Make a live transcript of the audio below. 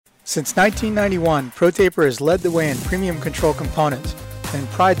Since 1991, ProTaper has led the way in premium control components and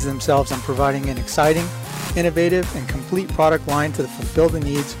prides themselves on providing an exciting, innovative, and complete product line to fulfill the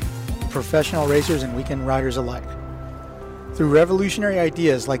needs of professional racers and weekend riders alike. Through revolutionary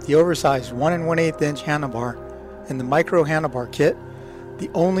ideas like the oversized 1 1/8 inch handlebar and the micro handlebar kit, the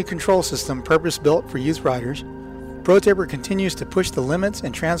only control system purpose-built for youth riders, ProTaper continues to push the limits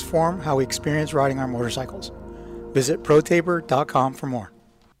and transform how we experience riding our motorcycles. Visit ProTaper.com for more.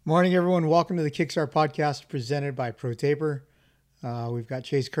 Morning, everyone. Welcome to the Kickstart podcast presented by ProTaper. We've got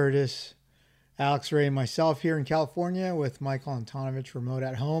Chase Curtis, Alex Ray, and myself here in California with Michael Antonovich remote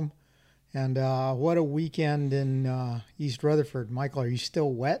at home. And what a weekend in East Rutherford. Michael, are you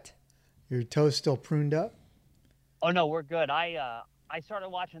still wet? Your toes still pruned up? Oh, no, we're good. I started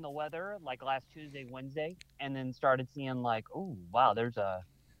watching the weather like last Tuesday, Wednesday, and then started seeing like, oh, wow, there's a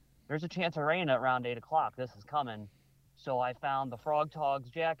chance of rain at around 8 o'clock. This is coming. So I found the Frog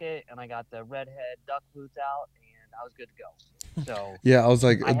Togs jacket, and I got the Redhead duck boots out, and I was good to go. So yeah, I was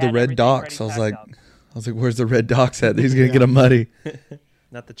like, the red docks. I was like, where's the red docks at? He's gonna get them muddy.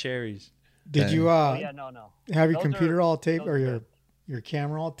 Not the cherries. Did you no. have your computer all taped or your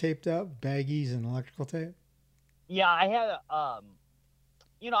camera all taped up, baggies and electrical tape? Yeah, I had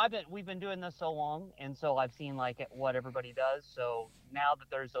we've been doing this so long, and so I've seen like what everybody does. So now that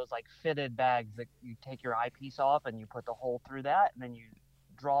there's those like fitted bags that you take your eyepiece off and you put the hole through that, and then you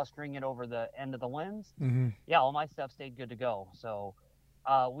drawstring it over the end of the lens. Mm-hmm. Yeah, all my stuff stayed good to go. So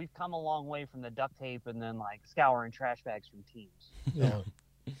we've come a long way from the duct tape and then like scouring trash bags from teams. So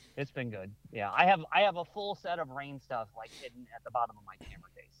it's been good. Yeah, I have a full set of rain stuff like hidden at the bottom of my camera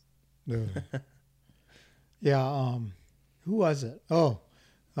case. Yeah. Who was it? Oh.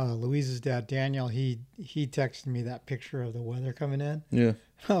 Louise's dad, Daniel, he texted me that picture of the weather coming in. Yeah.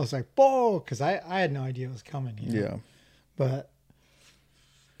 I was like, whoa, because I had no idea it was coming. Yeah. But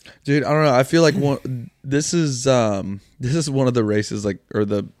dude, I don't know. I feel like this is one of the races like or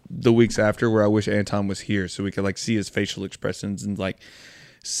the weeks after where I wish Anton was here so we could like see his facial expressions and like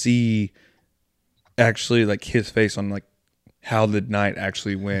see actually like his face on like how the night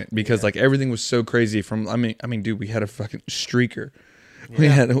actually went because like everything was so crazy from I mean dude, we had a fucking streaker. We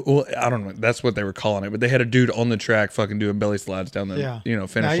had, I don't know, that's what they were calling it, but they had a dude on the track fucking doing belly slides down the,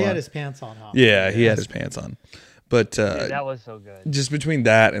 finish line. He had his pants on. Huh? Yeah, he had his pants on. But dude, that was so good. Just between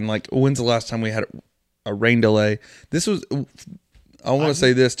that and like, when's the last time we had a rain delay? This was, I want to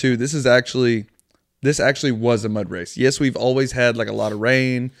say this too. This actually was a mud race. Yes, we've always had like a lot of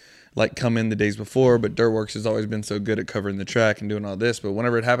rain, like come in the days before, but Dirtworks has always been so good at covering the track and doing all this. But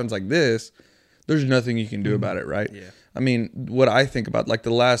whenever it happens like this, there's nothing you can do about it, right? Yeah. I mean, what I think about, like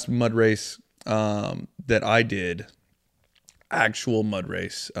the last mud race that I did, actual mud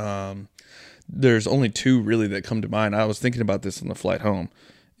race, there's only two really that come to mind. I was thinking about this on the flight home.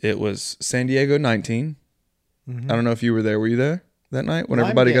 It was San Diego 19. Mm-hmm. I don't know if you were there. Were you there that night? When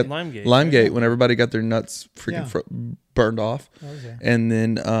everybody got Limegate, when everybody got their nuts freaking burned off. And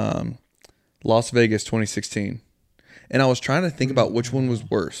then Las Vegas 2016. And I was trying to think about which one was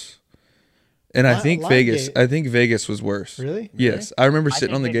worse. And I think Vegas was worse. Really? Yes. I remember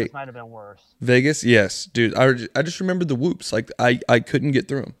sitting on the Vegas gate. Might have been worse. Vegas? Yes. Dude, I just remember the whoops. Like I couldn't get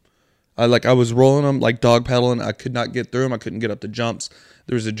through them. I was rolling them like dog paddling. I could not get through them. I couldn't get up the jumps.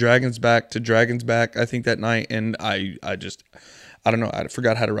 There was a Dragon's Back to Dragon's Back, I think that night. And I don't know. I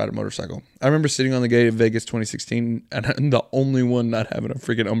forgot how to ride a motorcycle. I remember sitting on the gate of Vegas 2016 and I'm the only one not having a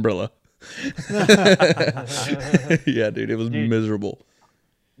freaking umbrella. Yeah, dude. It was miserable.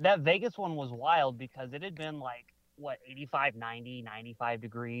 That Vegas one was wild because it had been like, 85, 90, 95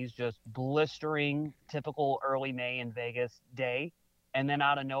 degrees, just blistering, typical early May in Vegas day. And then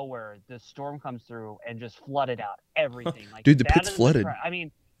out of nowhere, the storm comes through and just flooded out everything. Like, dude, the pit's flooded. I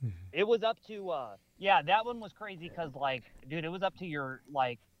mean, it was up to, that one was crazy because, like, dude, it was up to your,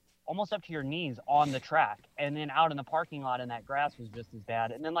 like, almost up to your knees on the track. And then out in the parking lot and that grass was just as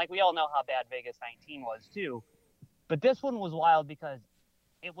bad. And then, like, we all know how bad Vegas 19 was, too. But this one was wild because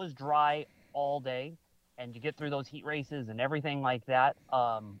it was dry all day, and you get through those heat races and everything like that.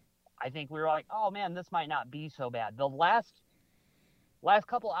 I think we were like, oh man, this might not be so bad. The last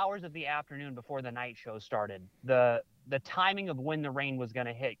couple hours of the afternoon before the night show started, the timing of when the rain was going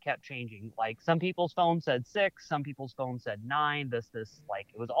to hit kept changing. Like some people's phone said 6, some people's phone said 9. This like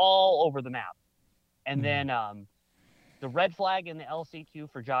it was all over the map. And then the red flag in the LCQ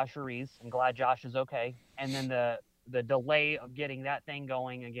for Josh Ruiz. I'm glad Josh is okay. And then the delay of getting that thing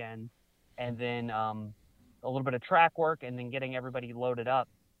going again, and then a little bit of track work, and then getting everybody loaded up.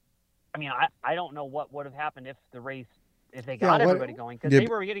 I mean, I don't know what would have happened if they got everybody going, because they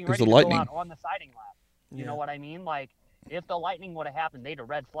were getting ready to go out on the siding lap. You know what I mean? Like, if the lightning would have happened, they'd have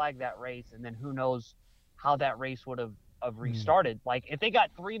red flagged that race, and then who knows how that race would have restarted. Like if they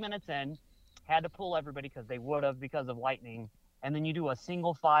got 3 minutes in, had to pull everybody because they would have because of lightning, and then you do a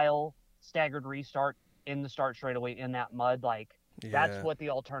single file staggered restart in the start straightaway in that mud, like that's what the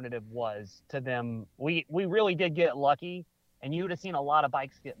alternative was to them. We really did get lucky, and you would have seen a lot of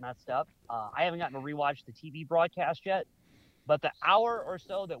bikes get messed up. I haven't gotten to rewatch the TV broadcast yet, but the hour or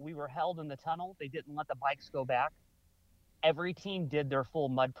so that we were held in the tunnel, they didn't let the bikes go back. Every team did their full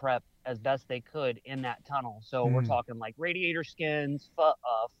mud prep as best they could in that tunnel. So we're talking like radiator skins,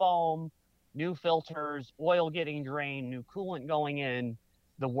 foam, new filters, oil getting drained, new coolant going in,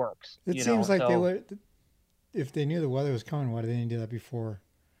 the works. It seems like they would, if they knew the weather was coming, why did they didn't do that before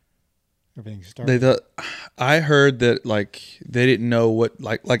everything started? I heard that like they didn't know what,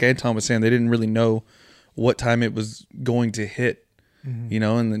 like Anton was saying, they didn't really know what time it was going to hit, you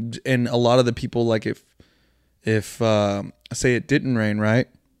know, and a lot of the people, like if say it didn't rain, right?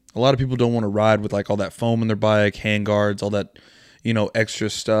 A lot of people don't want to ride with like all that foam in their bike, hand guards, all that, you know, extra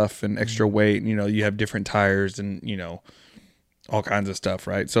stuff and extra weight. You know, you have different tires and, you know, all kinds of stuff,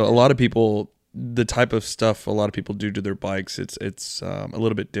 right? So a lot of people, the type of stuff a lot of people do to their bikes, it's a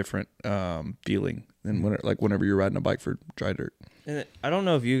little bit different feeling than whenever you're riding a bike for dry dirt. And I don't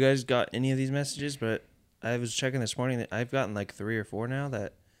know if you guys got any of these messages, but I was checking this morning that I've gotten like 3 or 4 now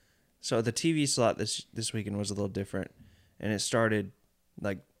that. So the TV slot this weekend was a little different, and it started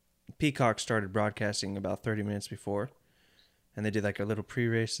like Peacock started broadcasting about 30 minutes before, and they did like a little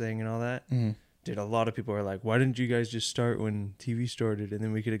pre-race thing and all that. Dude, a lot of people are like, "Why didn't you guys just start when TV started, and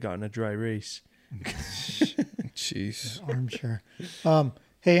then we could have gotten a dry race?" Jeez, armchair.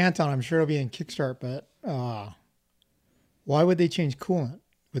 Hey Anton, I'm sure it'll be in Kickstart, but why would they change coolant?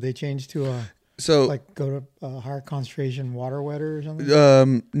 Would they change to like go to a higher concentration water wetter or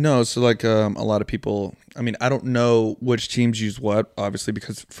something? No. So like a lot of people, I mean, I don't know which teams use what, obviously,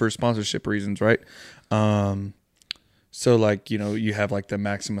 because for sponsorship reasons, right? So like, you know, you have like the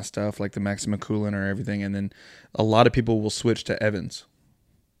Maxima stuff, like the Maxima coolant or everything. And then a lot of people will switch to Evans.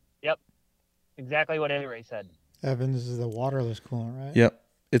 Yep. Exactly what Ray said. Evans is the waterless coolant, right? Yep.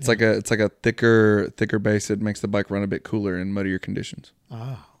 It's like a thicker base that makes the bike run a bit cooler in muddier conditions.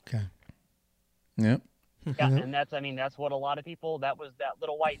 Ah, okay. Yep. Yeah, and that's what a lot of people, that was that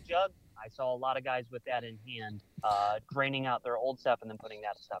little white jug. I saw a lot of guys with that in hand, draining out their old stuff and then putting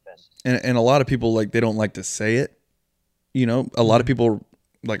that stuff in. And a lot of people, like, they don't like to say it. You know, a lot of people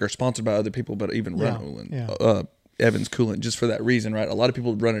like are sponsored by other people, but even run coolant, Evans coolant, just for that reason, right? A lot of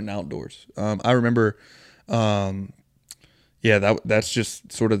people run it outdoors. I remember, that's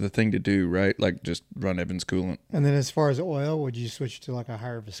just sort of the thing to do, right? Like just run Evans coolant. And then as far as oil, would you switch to like a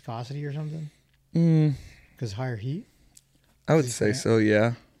higher viscosity or something? Because higher heat? I would say so,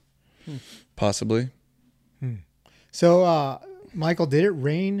 yeah. Possibly. So, Michael, did it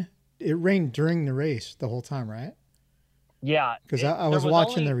rain? It rained during the race the whole time, right? Yeah. Because I was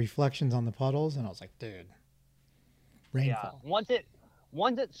watching the reflections on the puddles, and I was like, dude, rainfall. Yeah.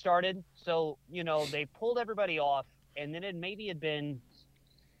 Once it started, so, you know, they pulled everybody off, and then it had been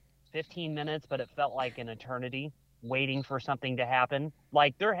 15 minutes, but it felt like an eternity waiting for something to happen.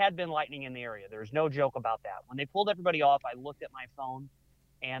 Like there had been lightning in the area. There's no joke about that. When they pulled everybody off, I looked at my phone,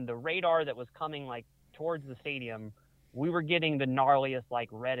 and the radar that was coming like towards the stadium, we were getting the gnarliest like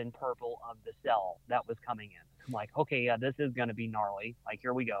red and purple of the cell that was coming in. I'm like, okay, yeah, this is going to be gnarly. Like,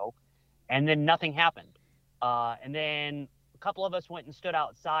 here we go. And then nothing happened. And then a couple of us went and stood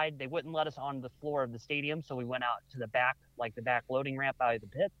outside. They wouldn't let us on the floor of the stadium. So we went out to the back, like the back loading ramp out of the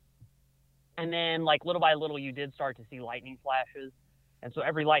pit. And then like little by little, you did start to see lightning flashes. And so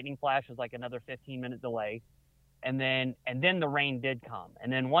every lightning flash was like another 15-minute delay. And then the rain did come.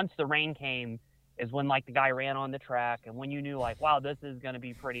 And then once the rain came is when like the guy ran on the track, and when you knew like, wow, this is going to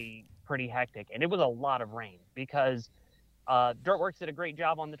be pretty hectic. And it was a lot of rain because Dirtworks did a great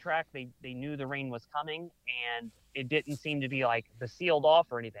job on the track. They knew the rain was coming, and it didn't seem to be like the sealed off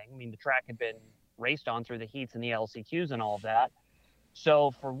or anything. I mean, the track had been raced on through the heats and the LCQs and all of that.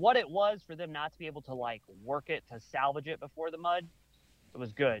 So for what it was, for them not to be able to like work it to salvage it before the mud, it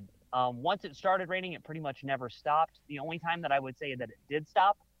was good. Once it started raining, it pretty much never stopped. The only time that I would say that it did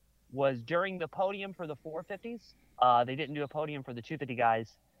stop was during the podium for the 450s. They didn't do a podium for the 250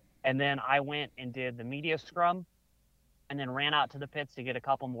 guys. And then I went and did the media scrum and then ran out to the pits to get a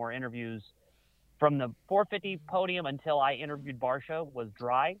couple more interviews. From the 450 podium until I interviewed Barsha was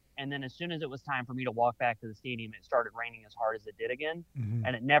dry. And then as soon as it was time for me to walk back to the stadium, it started raining as hard as it did again. Mm-hmm.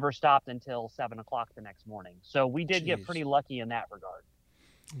 And it never stopped until 7 o'clock the next morning. So we did get pretty lucky in that regard.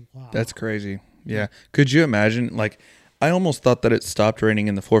 Wow. That's crazy. Yeah. Could you imagine, like, I almost thought that it stopped raining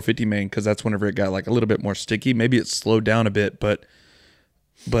in the 450 main because that's whenever it got like a little bit more sticky. Maybe it slowed down a bit, but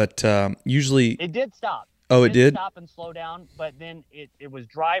usually It did stop. Oh, it did? Stop and slow down, but then it was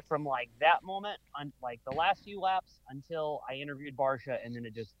dry from like that moment on like the last few laps until I interviewed Barsha, and then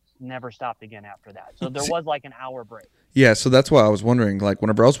it just never stopped again after that. So there was like an hour break. Yeah, so that's why I was wondering, like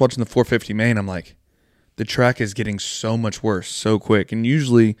whenever I was watching the 450 main, I'm like, the track is getting so much worse so quick. And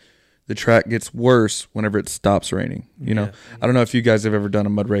usually the track gets worse whenever it stops raining. You know, I don't know if you guys have ever done a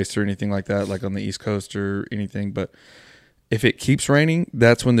mud race or anything like that, like on the East Coast or anything, but if it keeps raining,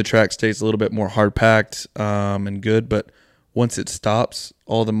 that's when the track stays a little bit more hard packed and good. But once it stops,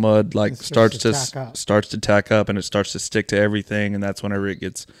 all the mud like starts to tack up and it starts to stick to everything, and that's whenever it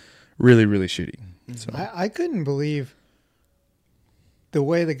gets really, really shitty. So I couldn't believe the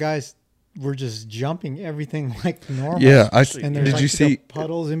way the guys were just jumping everything like normal. Yeah, and did you see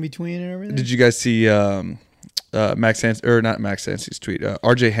puddles in between and everything? Did you guys see Max Ans or not Max Anstey's tweet?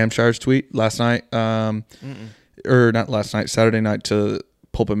 RJ Hampshire's tweet last night. Or not last night, Saturday night to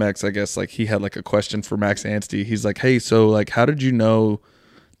Pulp X, I guess. Like he had like a question for Max Anstey. He's like, "Hey, so like, how did you know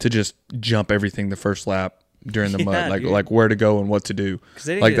to just jump everything the first lap during the mud? Like where to go and what to do?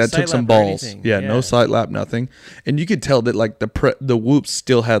 Like that took some balls. Yeah, no sight lap, nothing. And you could tell that like the whoops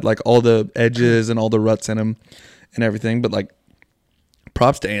still had like all the edges and all the ruts in them and everything. But like,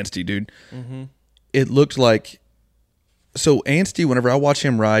 props to Anstey, dude. It looked like. So Anstey, whenever I watch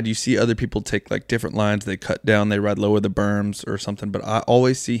him ride, you see other people take like different lines. They cut down, they ride lower the berms or something. But I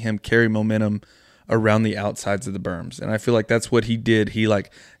always see him carry momentum around the outsides of the berms. And I feel like that's what he did. He like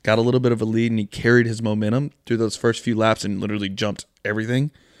got a little bit of a lead and he carried his momentum through those first few laps and literally jumped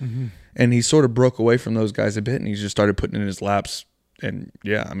everything. And he sort of broke away from those guys a bit and he just started putting in his laps. And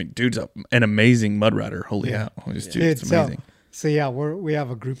yeah, I mean, dude's an amazing mud rider. Holy hell. Dude, it's amazing. So yeah, we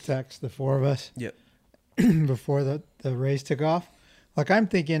have a group text, the four of us. Yep. Before the race took off, like I'm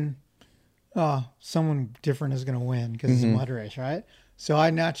thinking, someone different is going to win because it's a mud race, right? So I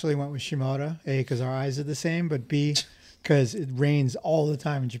naturally went with Shimoda, A, because our eyes are the same, but B, because it rains all the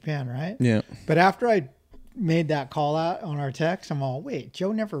time in Japan, right? Yeah. But after I made that call out on our text, I'm all, wait,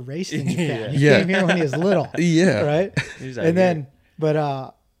 Joe never raced in Japan. He came here when he was little. Yeah. Right? And then,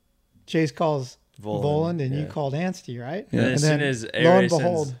 but Chase calls Voland and you called Anstey, right? Yeah. And as soon as lo and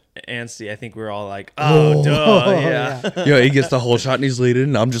behold, Anstey, I think we're all like, oh, duh, yeah. He gets the whole shot and he's leading,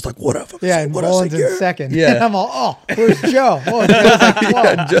 and I'm just like, whatever. Yeah, and Voland's in second. Yeah. And I'm all, oh, where's Joe?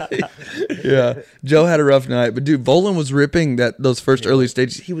 Joe had a rough night, but dude, Voland was ripping those first early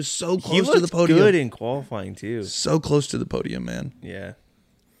stages. He was so close to the podium. He was good in qualifying too. So close to the podium, man. Yeah.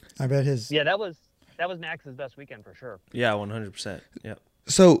 I bet his. Yeah, that was Max's best weekend for sure. Yeah, 100%. Yeah.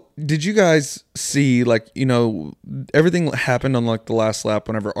 So, did you guys see, like, you know, everything happened on, like, the last lap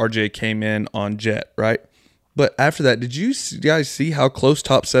whenever RJ came in on Jet, right? But after that, did you guys see how close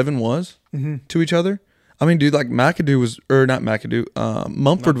top 7 was to each other? I mean, dude, like, Mumford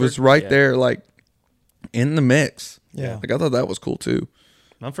was right there, like, in the mix. Yeah. Like, I thought that was cool, too.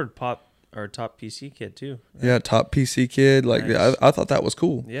 Mumford top PC kid, too. Right? Yeah, top PC kid. Like, nice. I thought that was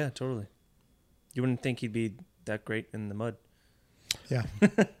cool. Yeah, totally. You wouldn't think he'd be that great in the mud. Yeah.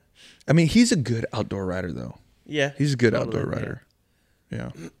 I mean, he's a good outdoor rider, though. Yeah. He's a good outdoor rider.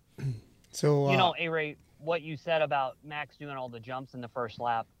 Yeah. So, you know, A-Ray, what you said about Max doing all the jumps in the first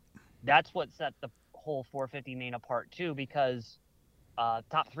lap, that's what set the whole 450 main apart, too, because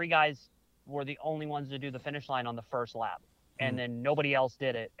top 3 guys were the only ones to do the finish line on the first lap. And then nobody else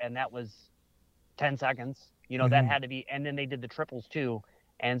did it. And that was 10 seconds. You know, that had to be. And then they did the triples, too.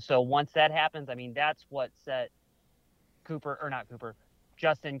 And so once that happens, I mean, that's what set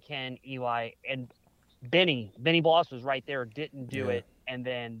Justin, Ken, Eli, and Benny Bloss was right there, didn't do it, and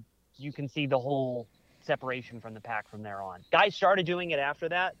then you can see the whole separation from the pack from there on. Guys started doing it after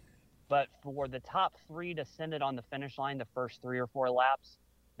that, but for the top 3 to send it on the finish line the first 3 or 4 laps,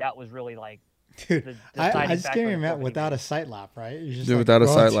 that was really like dude, I just can't even remember without a sight lap, right? You just without a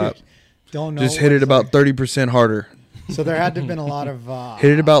sight lap. Don't know. Just hit it about 30% harder. So there had to have been a lot of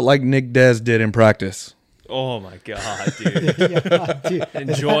hit it about like Nick Dez did in practice. Oh my god, dude! Dude.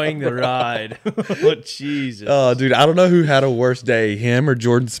 Enjoying the ride. Oh Jesus! Oh, dude, I don't know who had a worse day, him or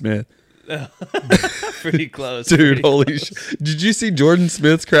Jordan Smith. Pretty close, dude. Holy shit! Did you see Jordan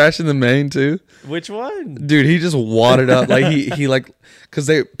Smith's crash in the main too? Which one, dude? He just wadded up like he like because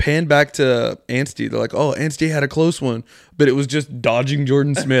they panned back to Anstey. They're like, oh, Anstey had a close one, but it was just dodging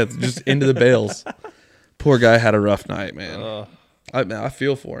Jordan Smith just into the bales. Poor guy had a rough night, man. I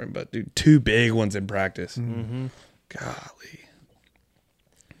feel for him, but dude, 2 big ones in practice. Golly,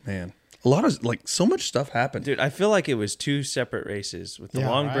 man. a lot of like so much stuff happened. Dude, I feel like it was 2 separate races with the Yeah,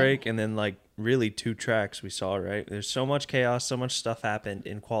 long right. break and then like really 2 tracks we saw, right? There's so much chaos, so much stuff happened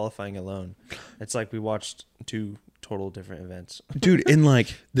in qualifying alone. It's like we watched 2 total different events. Dude, and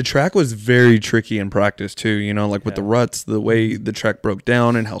like the track was very tricky in practice too, you know, like with the Yeah. ruts, the way the track broke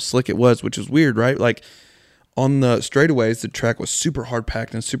down and how slick it was, which is weird, right? Like on the straightaways, the track was super hard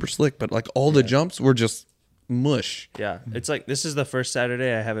packed and super slick, but like all the jumps were just mush. Yeah, it's like this is the first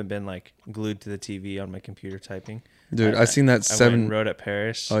Saturday I haven't been like glued to the TV on my computer typing. Dude, I seen that I went 7 and rode at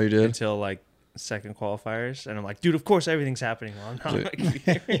Paris. Oh, you did? Until like second qualifiers, and I'm like, dude, of course everything's happening while I'm not on my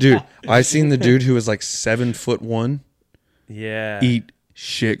computer. Dude, I seen the dude who was like 7'1" Yeah, eat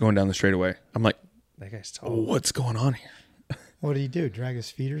shit going down the straightaway. I'm like, that guy's tall. what's going on here? What did he do? Drag his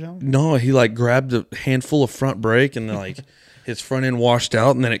feet or something? No, he like grabbed a handful of front brake and then like his front end washed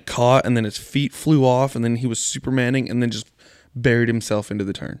out and then it caught and then his feet flew off and then he was Supermaning and then just buried himself into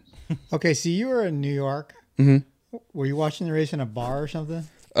the turn. Okay, so you were in New York. Mm-hmm. Were you watching the race in a bar or something?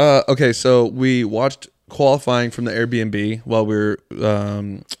 Okay, so we watched qualifying from the Airbnb while we were,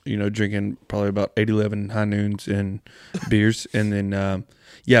 drinking probably about 8-11 high noons and beers. And then,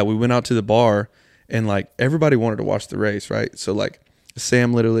 we went out to the bar and like everybody wanted to watch the race, right? So like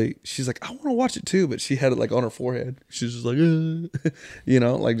Sam literally, she's like, I want to watch it too, but she had it like on her forehead. She's just like,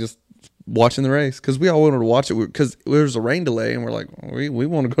 like just watching the race because we all wanted to watch it because there was a rain delay and we're like, we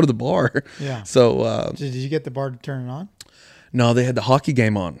want to go to the bar. Yeah. So Did you get the bar to turn it on? no, they had the hockey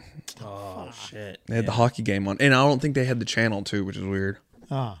game on. Oh shit! They had the hockey game on, and I don't think they had the channel too, which is weird.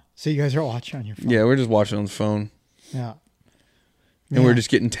 Ah, so you guys are watching on your phone. Yeah, we're just watching on the phone, Yeah. and we're just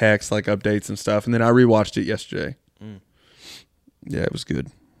getting texts like updates and stuff. And then I rewatched it yesterday. Yeah, it was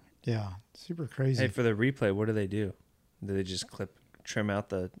good. Yeah. Super crazy. Hey, for the replay, what do? Do they just trim out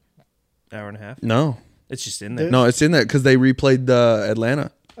the hour and a half? No, It's just in there. no, it's in there because they replayed the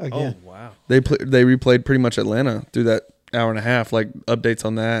Atlanta. Again. Oh wow! They replayed pretty much Atlanta through that hour and a half, like updates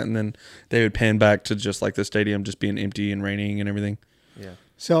on that, and then they would pan back to just like the stadium just being empty and raining and everything. Yeah.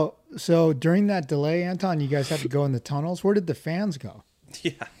 So during that delay, Anton, you guys had to go in the tunnels. Where did the fans go?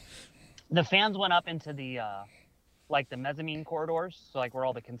 Yeah. The fans went up into the like the mezzanine corridors, so like where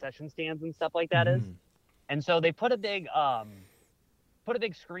all the concession stands and stuff like that is. And so they put a big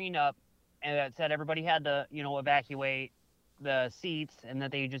screen up and that said everybody had to, evacuate the seats and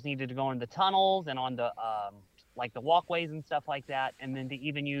that they just needed to go into the tunnels and on the like the walkways and stuff like that, and then to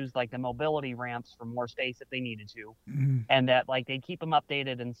even use like the mobility ramps for more space if they needed to, and that like they'd keep them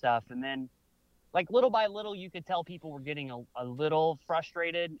updated and stuff. And then like little by little you could tell people were getting a little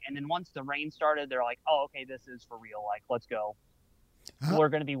frustrated, and then once the rain started they're like, oh okay, this is for real, like let's go, we're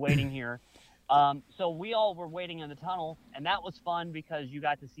going to be waiting here. So we all were waiting in the tunnel, and that was fun because you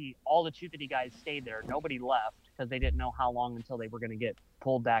got to see all the 250 guys stayed there. Nobody left because they didn't know how long until they were going to get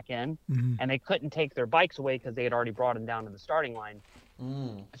pulled back in, and they couldn't take their bikes away because they had already brought them down to the starting line.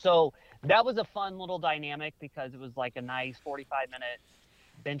 So that was a fun little dynamic because it was like a nice 45-minute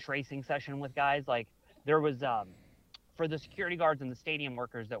bench racing session with guys. Like there was for the security guards and the stadium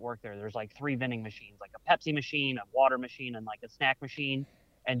workers that work there, there's like 3 vending machines, like a Pepsi machine, a water machine, and like a snack machine.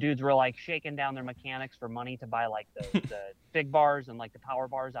 And dudes were like shaking down their mechanics for money to buy like the big bars and like the power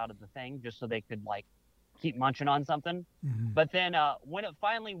bars out of the thing just so they could like keep munching on something. But then when it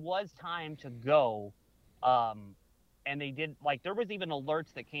finally was time to go, and they did, like, there was even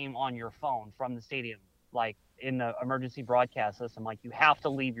alerts that came on your phone from the stadium, like in the emergency broadcast system, like you have to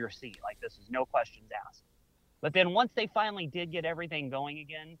leave your seat, like this is no questions asked. But then once they finally did get everything going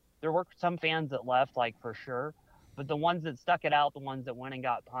again, there were some fans that left, like for sure. But the ones that stuck it out, the ones that went and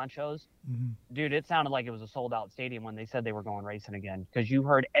got ponchos, dude, it sounded like it was a sold-out stadium when they said they were going racing again, because you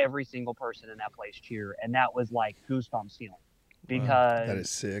heard every single person in that place cheer, and that was like goosebumps feeling. Because that is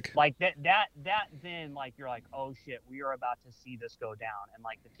sick. like that then like you're like, oh shit, we are about to see this go down, and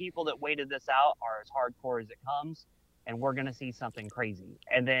like the people that waited this out are as hardcore as it comes, and we're gonna see something crazy.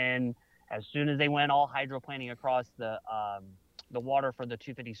 And then as soon as they went all hydroplaning across the water for the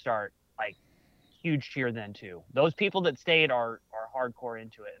 250 start, like huge cheer then too. Those people that stayed are hardcore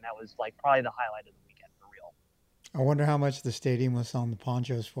into it, and that was like probably the highlight of the weekend for real. I wonder how much the stadium was selling the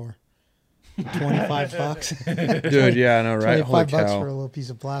ponchos for. $25. Dude, yeah, I know, right? Holy $25 cow. for a little piece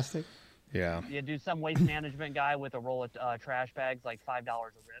of plastic. Yeah. Yeah, dude, some waste management guy with a roll of trash bags, like $5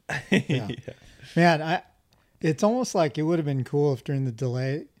 a rip. Yeah. Man, it's almost like it would have been cool if during the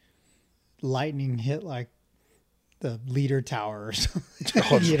delay, lightning hit like the leader tower or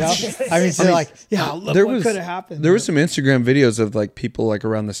something. You know? I mean, so like, yeah, look what could have happened. There was some Instagram videos of like people like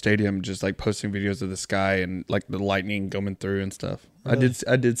around the stadium just like posting videos of the sky and like the lightning coming through and stuff. Really?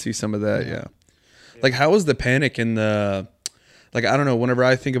 I did see some of that, yeah. Like how was the panic in the like, I don't know, whenever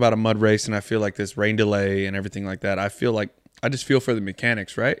I think about a mud race and I feel like this rain delay and everything like that, I just feel for the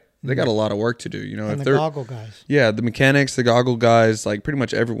mechanics, right? They got a lot of work to do, you know. And if the goggle guys. Yeah, the mechanics, the goggle guys, like pretty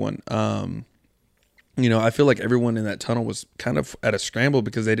much everyone. You know, I feel like everyone in that tunnel was kind of at a scramble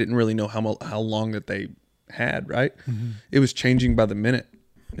because they didn't really know how long that they had, right? Mm-hmm. It was changing by the minute,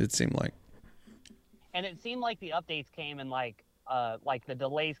 it seemed like. And it seemed like the updates came in like the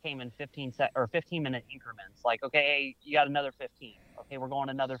delays came in 15-minute increments. Like, okay, hey, you got another 15. Okay, we're going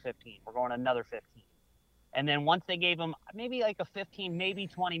another 15. We're going another 15. And then once they gave them maybe like a 15, maybe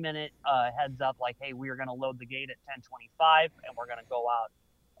 20-minute heads up, like, hey, we are going to load the gate at 10:25 and we're going to go out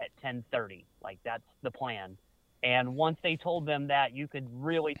at 10:30. Like, that's the plan. And once they told them that, you could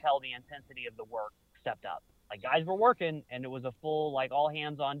really tell the intensity of the work stepped up. Like, guys were working and it was a full, like, all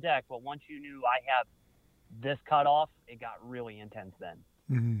hands on deck. But once you knew I have this cutoff, it got really intense then.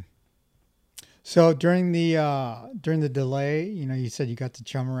 Mm-hmm. So during the delay, you know, you said you got to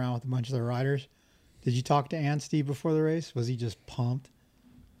chum around with a bunch of the riders. Did you talk to Anstey before the race? Was he just pumped?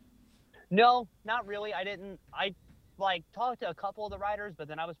 No, not really. I didn't. I talked to a couple of the riders, but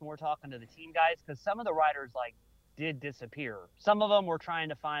then I was more talking to the team guys because some of the riders did disappear. Some of them were trying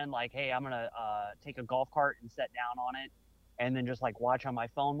to find hey, I'm gonna take a golf cart and sit down on it, and then just watch on my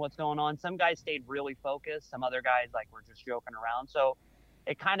phone what's going on. Some guys stayed really focused. Some other guys were just joking around. So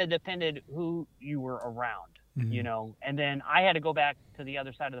it kind of depended who you were around, mm-hmm. you know. And then I had to go back to the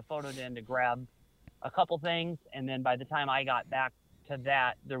other side of the photo den to grab a couple things, and then by the time I got back to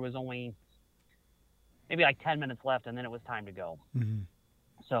that, there was only maybe 10 minutes left, and then it was time to go. Mm-hmm.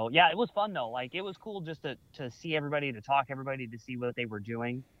 So yeah, it was fun though. It was cool just to see everybody, to talk to everybody, to see what they were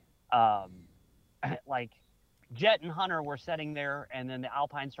doing. Jet and Hunter were sitting there, and then the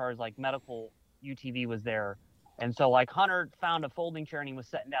Alpine Stars medical UTV was there. And so Hunter found a folding chair and he was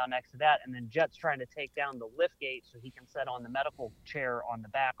sitting down next to that. And then Jet's trying to take down the lift gate so he can sit on the medical chair on the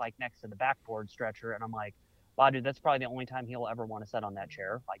back, next to the backboard stretcher. And I'm like, wow, dude, that's probably the only time he'll ever want to sit on that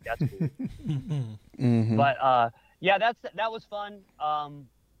chair. That's cool. Mm-hmm. But yeah, that was fun.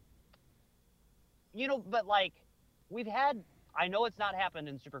 You know, but we've had, I know it's not happened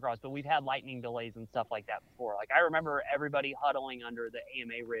in Supercross, but we've had lightning delays and stuff like that before. I remember everybody huddling under the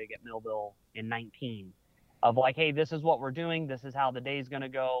AMA rig at Millville in 19. Of hey, this is what we're doing. This is how the day's going to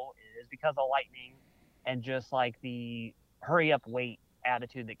go. It is because of lightning, and just the hurry up, wait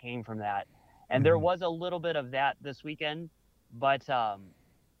attitude that came from that. And mm-hmm. there was a little bit of that this weekend, but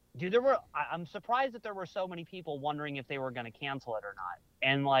dude, I'm surprised that there were so many people wondering if they were going to cancel it or not.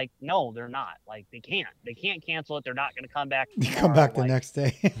 And no, they're not. They can't cancel it. They're not going to come back. You come back the next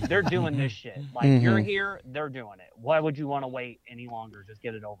day. They're doing this shit. Mm-hmm. You're here, they're doing it. Why would you want to wait any longer? Just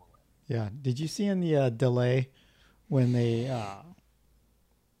get it over with. Yeah. Did you see in the delay when they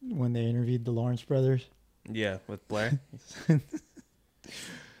interviewed the Lawrence brothers? Yeah, with Blair.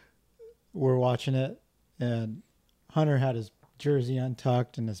 We're watching it, and Hunter had his jersey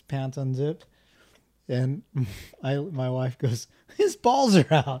untucked and his pants unzipped, and my wife goes, "His balls are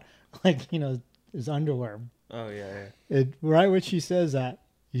out," his underwear. Oh yeah. Right when she says that,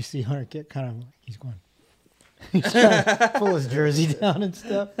 you see Hunter get kind of he's going. He's trying to pull his jersey down and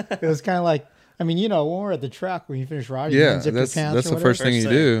stuff. It was kind of when we're at the track, when you finish riding, you unzip your pants. That's the first thing you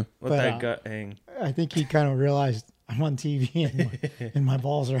do. Let that gut hang. I think he kind of realized I'm on TV and my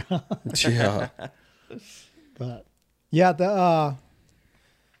balls are out. Yeah. But yeah, the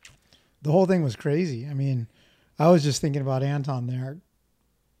whole thing was crazy. I was just thinking about Anton there,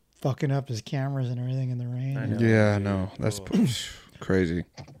 fucking up his cameras and everything in the rain. I know. Yeah, no, that's crazy.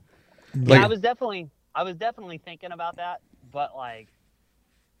 Yeah, I was definitely thinking about that, but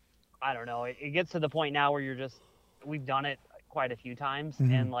I don't know. It gets to the point now where we've done it quite a few times,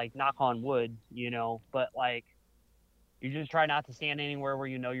 mm-hmm. and knock on wood, but you just try not to stand anywhere where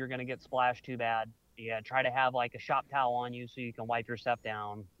you're going to get splashed too bad. Yeah, try to have a shop towel on you so you can wipe your stuff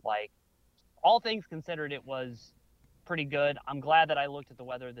down. All things considered, it was pretty good. I'm glad that I looked at the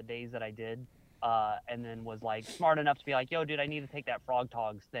weather the days that I did, and then was smart enough to be yo, dude, I need to take that Frog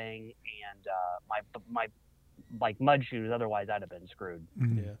Togs thing and my mud shoes. Otherwise, I'd have been screwed.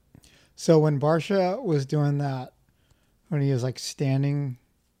 Mm-hmm. Yeah. So when Barsha was doing that, when he was standing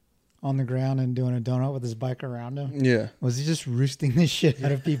on the ground and doing a donut with his bike around him, yeah, was he just roosting the shit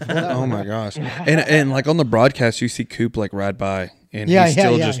out of people? Oh my gosh! And on the broadcast, you see Coop ride by, and he's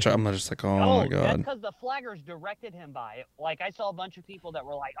still just. I'm just oh my god. That's because the flaggers directed him by. I saw a bunch of people that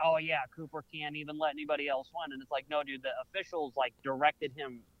were oh yeah, Cooper can't even let anybody else win, and it's no, dude, the officials directed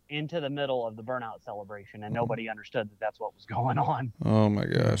him into the middle of the burnout celebration, and nobody understood that that's what was going on. Oh my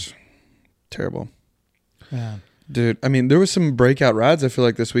gosh, terrible. Yeah. Dude, there was some breakout rides, I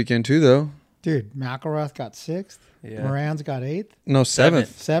feel this weekend too, though. Dude, McElrath got 6th. Yeah. Moran's got 8th. No, 7th.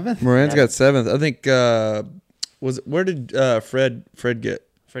 7th? Moran's got 7th. I think where did Fred get?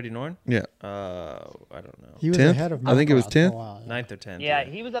 Freddie Norn? Yeah. I don't know. He was 10th? ahead of I think it was McElrath for a 10th. while, 9th or 10th. Yeah,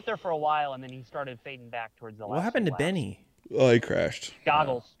 he was up there for a while, and then he started fading back towards the last. What happened to few laps. Benny? Oh, he crashed.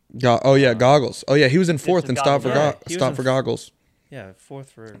 Goggles. Oh yeah, goggles. Oh yeah, he was in 4th is and stopped for Goggles. Yeah, he was stopped in for goggles. Yeah, 4th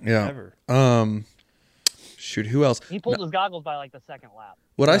for Yeah. ever. Shoot, who else? He pulled his goggles by like the second lap.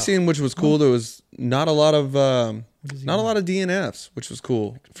 What I seen, which was cool, there was not a lot of is he not a lot of DNFs, which was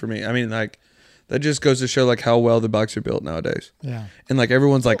cool for me. I mean, like that just goes to show like how well the bikes are built nowadays. Yeah. And like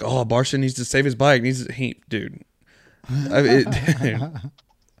everyone's like, oh, Barsha needs to save his bike. Dude.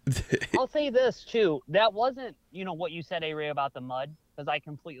 I'll say this too. That wasn't, what you said, A-Ray, about the mud, because I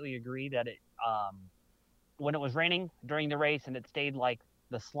completely agree that it, when it was raining during the race and it stayed like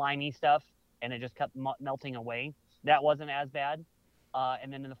the slimy stuff and it just kept melting away, that wasn't as bad.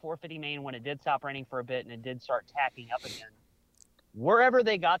 And then in the 450 main, when it did stop raining for a bit and it did start tacking up again, wherever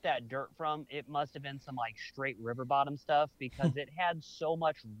they got that dirt from, it must have been some like straight river bottom stuff because it had so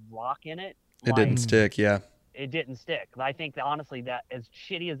much rock in it. It didn't stick, yeah. It didn't stick. I think that honestly, that as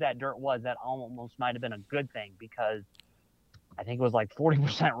shitty as that dirt was, that almost might have been a good thing because I think it was like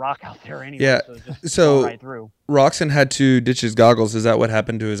 40% rock out there anyway. Yeah. So, it just So went right through. Roxon had to ditch his goggles. Is that what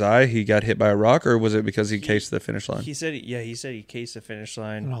happened to his eye? He got hit by a rock, or was it because he cased the finish line? He said he cased the finish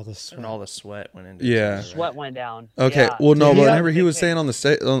line And all the sweat. and all the sweat went into Yeah. his eye, Sweat went down. Okay. Yeah. Well, no, Did but he whenever have- he was saying on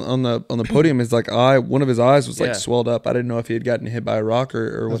the podium, his like one of his eyes was like Yeah. swelled up. I didn't know if he had gotten hit by a rock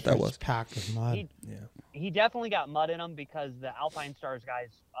or what that was. Packed with mud. He definitely got mud in him because the Alpine Stars guys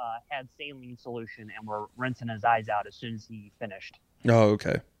had saline solution and were rinsing his eyes out as soon as he finished. Oh,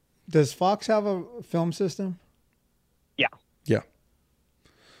 okay. Does Fox have a film system? Yeah. Yeah.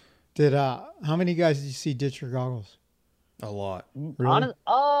 Did how many guys did you see ditch your goggles? A lot. Really?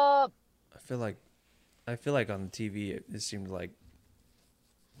 I feel like on the TV it seemed like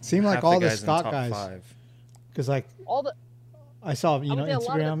Seemed like half all the guys in the stock top guys. 5. Because like all the I saw, I would say a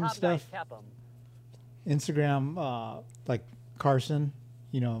lot of the Instagram and top stuff. guys kept them. Instagram, like Carson,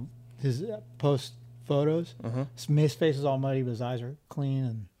 his post photos. Uh-huh. His face is all muddy, but his eyes are clean.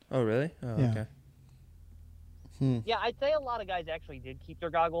 And Oh, really? Oh, Yeah. okay. Yeah, I'd say a lot of guys actually did keep their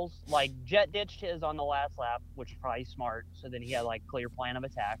goggles. Like Jet ditched his on the last lap, which is probably smart. So then he had like clear plan of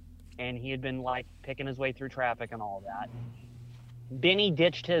attack, and he had been like picking his way through traffic and all of that. Benny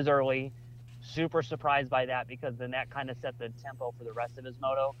ditched his early. Super surprised by that because then that kind of set the tempo for the rest of his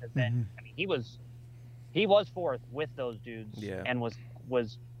moto. Because then I mean he was 4th with those dudes, Yeah. and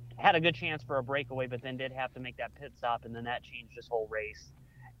was had a good chance for a breakaway, but then did have to make that pit stop, and then that changed his whole race.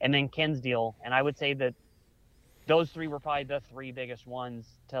 And then Ken's deal, and I would say that those 3 were probably the 3 biggest ones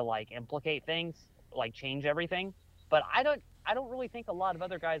to like implicate things, like change everything. But I don't really think a lot of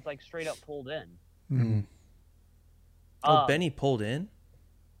other guys like straight up pulled in. Mm-hmm. Oh, Benny pulled in?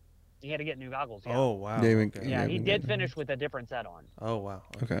 He had to get new goggles. Yeah. Oh, wow. Yeah, Okay. Yeah, he did finish with a different set on. Oh, wow.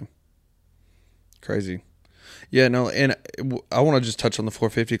 Okay. Crazy. Yeah, no, and I want to just touch on the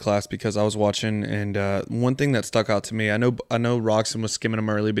 450 class because I was watching, and one thing that stuck out to me, I know Roxon was skimming him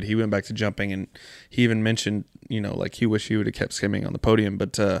early, but he went back to jumping, and he even mentioned, like he wished he would have kept skimming on the podium,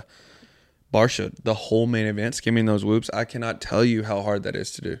 but Barsha, the whole main event, skimming those whoops, I cannot tell you how hard that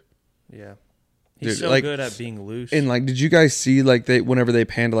is to do. Yeah. He's Dude, so like, good at being loose. And like, did you guys see like whenever they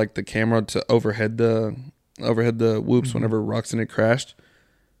panned like the camera to overhead the whoops whenever Roxon had crashed?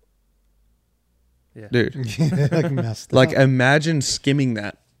 Yeah. Dude, like messed like up. imagine skimming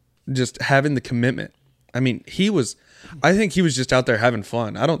that, just having the commitment. I mean, I think he was just out there having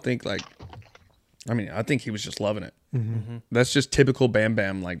fun. I think he was just loving it. Mm-hmm. That's just typical Bam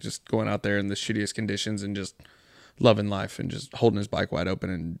Bam, like just going out there in the shittiest conditions and just loving life and just holding his bike wide open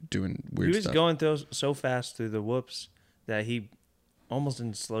and doing weird He was stuff. going so fast through the whoops that he almost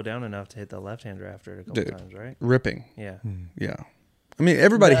didn't slow down enough to hit the left-hander after it a couple times, right? Ripping. Yeah. Yeah. I mean,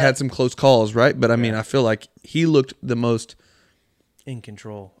 everybody had some close calls, right? But I mean, I feel like he looked the most In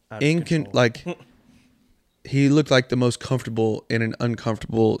control. Out of control. like he looked like the most comfortable in an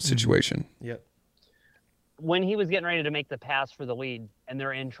uncomfortable situation. Yep. When he was getting ready to make the pass for the lead and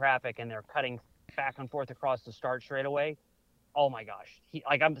they're in traffic and they're cutting back and forth across the start straightaway, oh my gosh.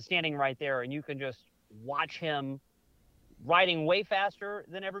 I'm standing right there and you can just watch him riding way faster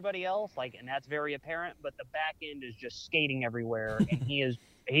than everybody else, and that's very apparent, but the back end is just skating everywhere and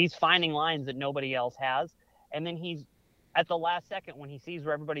he's finding lines that nobody else has. And then he's at the last second when he sees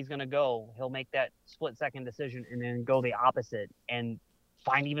where everybody's going to go, he'll make that split second decision and then go the opposite and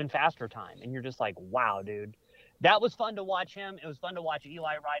find even faster time. And you're just like, wow, dude. That was fun to watch him. It was fun to watch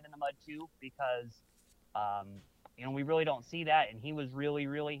Eli ride in the mud too, because we really don't see that, and he was really,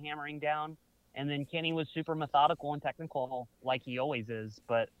 really hammering down. And then Kenny was super methodical and technical, like he always is.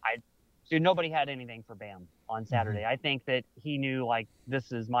 But dude, nobody had anything for Bam on Saturday. I think that he knew, like,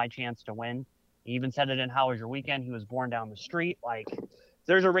 this is my chance to win. He even said it in How Was Your Weekend? He was born down the street. Like, if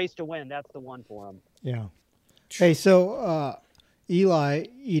there's a race to win, that's the one for him. Yeah. Hey, so Eli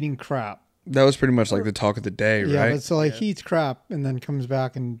eating crap. That was pretty much like the talk of the day, Yeah, right? but so like he eats crap and then comes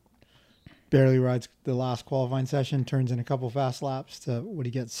back and barely rides the last qualifying session, turns in a couple fast laps to what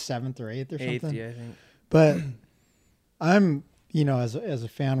he gets 7th or 8th or something. Yeah, I think. But I'm, as a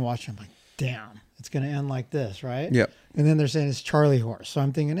fan watching, I'm like, damn, it's going to end like this, right? Yep. And then they're saying it's Charlie horse. So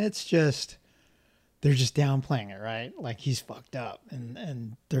I'm thinking they're just downplaying it, right? Like he's fucked up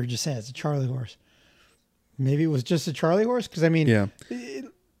and they're just saying it's a Charlie horse. Maybe it was just a Charlie horse. Cause I mean,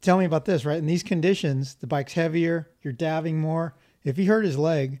 tell me about this, right? In these conditions, the bike's heavier, you're daving more. If he hurt his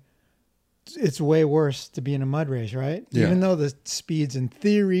leg, it's way worse to be in a mud race, right? Yeah. Even though the speeds in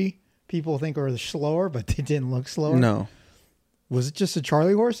theory people think are slower, but they didn't look slower. No. Was it just a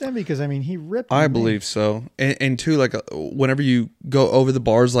Charlie horse then? Because I mean, he ripped. I believe so. And too, like whenever you go over the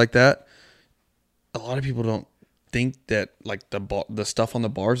bars like that, a lot of people don't think that like the stuff on the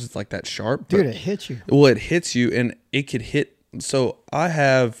bars is like that sharp. Dude, it hits you. Well, it hits you and it could hit. So I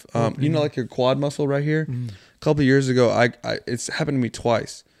have, like your quad muscle right here. A couple of years ago, it's happened to me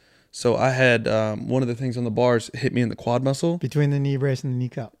twice. So I had one of the things on the bars hit me in the quad muscle. Between the knee brace and the knee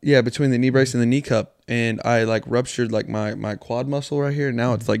cup. Yeah, between the knee brace and the knee cup. And I like ruptured like my quad muscle right here. And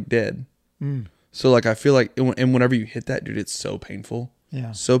now it's like dead. So like I feel like, and whenever you hit that, dude, it's so painful.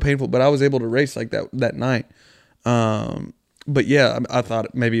 Yeah. So painful. But I was able to race like that night. But yeah, I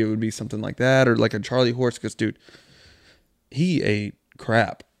thought maybe it would be something like that or like a Charlie horse. Because, dude, he ate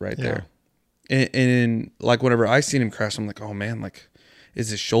crap right there. And like whenever I seen him crash, I'm like, oh man, like, is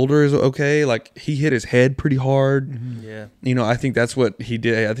his shoulder is okay? Like he hit his head pretty hard. Yeah. I think that's what he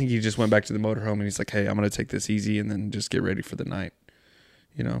did. I think he just went back to the motorhome and he's like, hey, I'm going to take this easy and then just get ready for the night,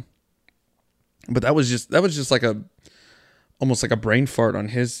 But that was just like almost like a brain fart on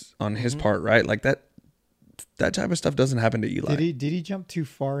his part, right? Like that type of stuff doesn't happen to Eli. Did he jump too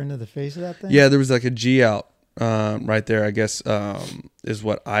far into the face of that thing? Yeah, there was like a G out right there, I guess, is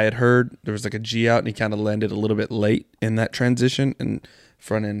what I had heard. There was like a G out and he kind of landed a little bit late in that transition and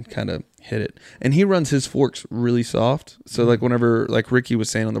front end kind of hit it. And he runs his forks really soft. So like whenever, like Ricky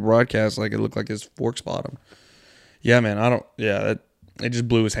was saying on the broadcast, like it looked like his forks bottom. Yeah, man, it just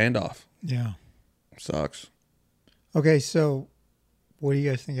blew his hand off. Yeah. Sucks. Okay, so what do you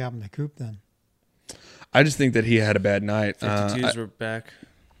guys think happened to Coop then? I just think that he had a bad night. 52s were back.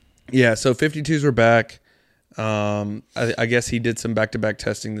 Yeah, so 52s were back. I guess he did some back-to-back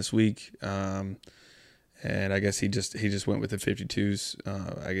testing this week, and I guess he just went with the 52s.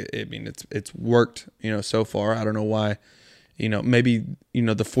 I mean, it's worked, so far. I don't know why. Maybe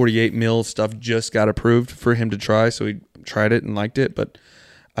the 48 mil stuff just got approved for him to try, so he tried it and liked it, but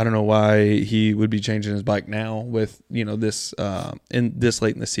I don't know why he would be changing his bike now with this in this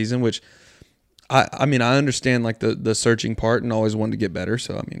late in the season, which I mean I understand like the searching part and always wanted to get better,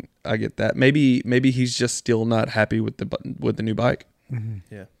 so I mean I get that. Maybe he's just still not happy with the new bike.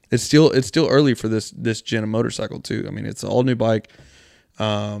 Yeah, it's still early for this gen of motorcycle too. I mean it's an all new bike,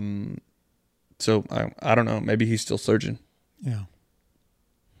 so I don't know. Maybe he's still searching. Yeah.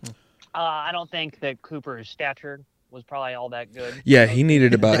 I don't think that Cooper's stature was probably all that good. Yeah, he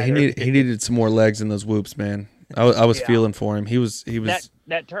needed he needed some more legs in those whoops, man. I was feeling for him. He was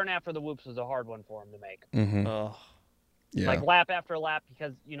that turn after the whoops was a hard one for him to make. Mm-hmm. Oh, yeah. Like lap after lap,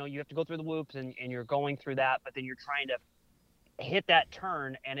 because you have to go through the whoops and you're going through that, but then you're trying to hit that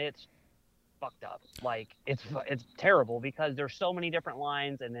turn and it's fucked up. Like it's terrible because there's so many different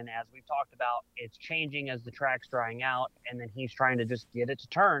lines, and then as we've talked about, it's changing as the track's drying out, and then he's trying to just get it to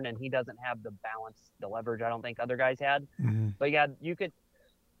turn, and he doesn't have the balance, the leverage I don't think other guys had. But yeah, you could.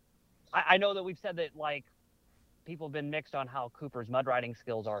 I know that we've said that like people have been mixed on how Cooper's mud riding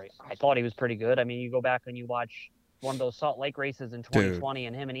skills are. I thought he was pretty good. I mean, you go back and you watch one of those Salt Lake races in 2020,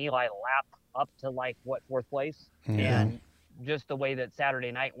 and him and Eli lap up to like fourth place, and just the way that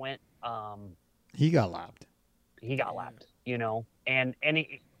Saturday night went. He got lapped. And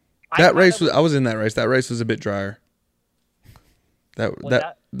that race was. I was in that race. That race was a bit drier.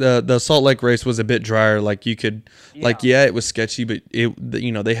 The Salt Lake race was a bit drier. Like you could, it was sketchy, but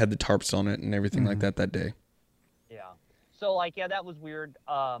they had the tarps on it and everything like that day. Yeah. So that was weird.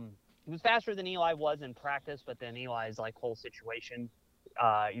 He was faster than Eli was in practice, but then Eli's whole situation,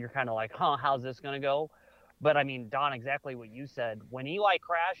 you're kind of like, how's this gonna go? But I mean, Don, exactly what you said. When Eli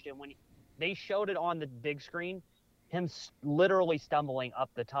crashed and when they showed it on the big screen, him literally stumbling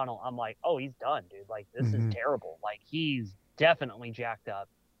up the tunnel, I'm like, oh, he's done, dude. Like, this is terrible. Like, he's definitely jacked up.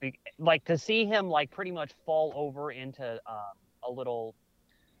 Like to see him like pretty much fall over into a little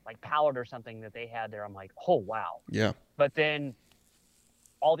like pallet or something that they had there. I'm like, oh wow. Yeah. But then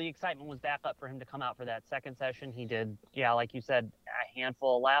all the excitement was back up for him to come out for that second session. He did, like you said, a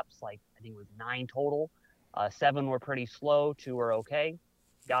handful of laps. Like I think it was 9 total. 7 were pretty slow, 2 were okay.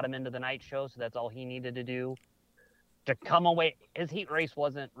 Got him into the night show, so that's all he needed to do. To come away, his heat race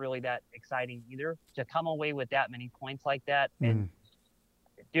wasn't really that exciting either. To come away with that many points like that, and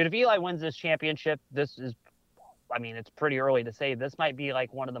dude, if Eli wins this championship, this is, I mean, it's pretty early to say. This might be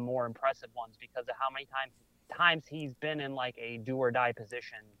like one of the more impressive ones because of how many times he's been in like a do or die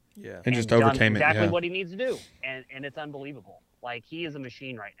position. Yeah, and just overcame exactly it. what he needs to do, and it's unbelievable. Like he is a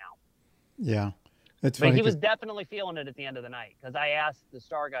machine right now. Yeah, it's but funny. He was definitely feeling it at the end of the night because I asked the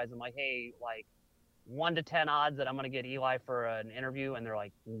Star guys, I'm like, hey, like 1 to 10 odds that I'm going to get Eli for an interview, and they're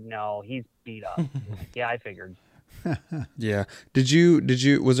like, no, he's beat up. Like, yeah, I figured. Yeah. Did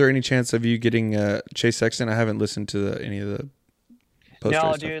you? Was there any chance of you getting Chase Sexton? I haven't listened to any of the post. No,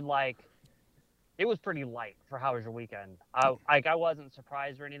 stuff. dude. Like, it was pretty light for how was your weekend. I wasn't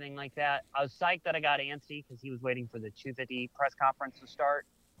surprised or anything like that. I was psyched that I got Anstey because he was waiting for the 250 press conference to start,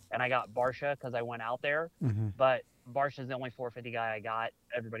 and I got Barsha because I went out there. But Barsha's the only 450 guy I got.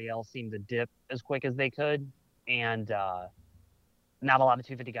 Everybody else seemed to dip as quick as they could, and not a lot of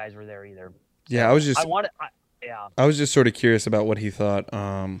 250 guys were there either. Yeah, I was just. I was just sort of curious about what he thought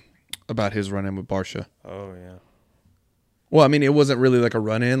about his run in with Barsha. Oh yeah. Well, I mean, it wasn't really like a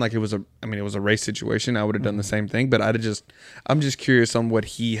run in, like it was a race situation. I would have done the same thing, but I'm just curious on what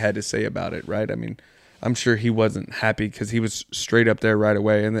he had to say about it, right? I mean, I'm sure he wasn't happy because he was straight up there right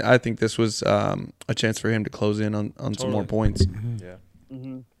away, and I think this was a chance for him to close in on totally. Some more points. Yeah.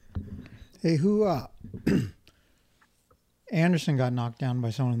 Hey, who? Anderson got knocked down by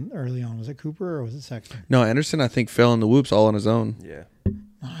someone early on. Was it Cooper or was it Sexton? No, Anderson I think fell in the whoops all on his own. Yeah.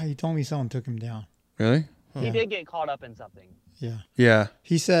 He told me someone took him down. Really? He did get caught up in something. Yeah. Yeah.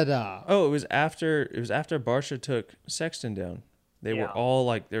 He said. It was after Barsha took Sexton down. They were all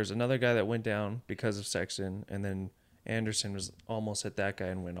like, there's another guy that went down because of Sexton, and then Anderson was almost hit that guy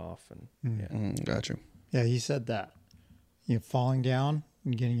and went off. And Gotcha. Yeah, he said that. Falling down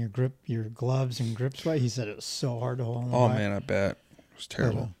and getting your gloves and grips wet. He said it was so hard to hold on. Oh man, I bet it was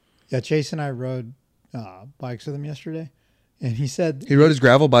terrible. Chase and I rode bikes with him yesterday, and he said he rode his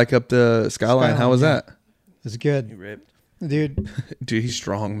gravel bike up the Skyline. How was that? It was good. he ripped. Dude, he's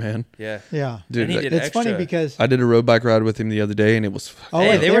strong, man. Yeah. Dude, and he did it's extra. funny because I did a road bike ride with him the other day, and it was.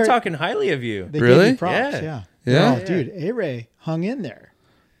 Hey, they were talking highly of you. They really? Gave you props, yeah. Oh, dude, A-Ray hung in there.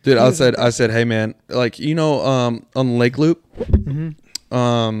 Dude, I said, hey man, like on the Lake Loop,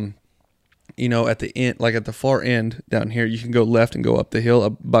 at the end, like at the far end down here, you can go left and go up the hill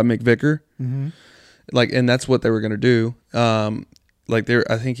up by McVicker. Like, and that's what they were gonna do. I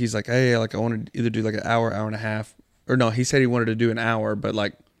think he's like, hey, like I want to either do like an hour and a half. Or no, he said he wanted to do an hour, but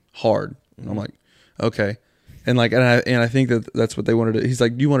like hard. And I'm like, okay. And like, and I think that's what they wanted to. He's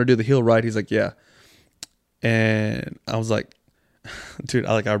like, do you want to do the hill ride? He's like, yeah. And I was like, dude,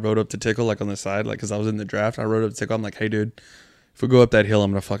 I rode up to Tickle like on the side, like because I was in the draft. I rode up to Tickle. I'm like, hey, dude, if we go up that hill,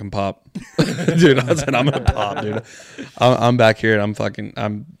 I'm gonna fucking pop, dude. I said I'm gonna pop, dude. I'm back here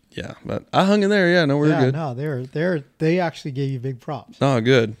and yeah, but I hung in there. Yeah, no, we're good. No, they actually gave you big props. Oh,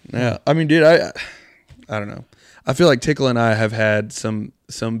 good. Yeah, I mean, dude, I don't know. I feel like Tickle and I have had some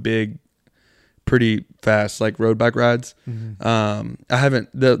big, pretty fast like road bike rides. I haven't.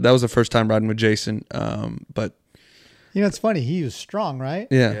 That was the first time riding with Jason. But it's funny. He was strong, right?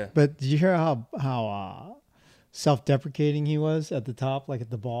 Yeah. But did you hear how self-deprecating he was at the top, like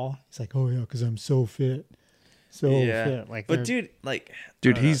at the ball? He's like, "Oh yeah, because I'm so fit, fit." Like, but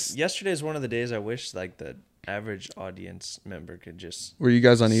dude, he's yesterday is one of the days I wish like the average audience member could just. Were you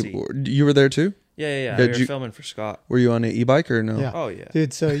guys on you were there too? Yeah. We were filming for Scott. Were you on an e-bike or no? Yeah. Oh yeah,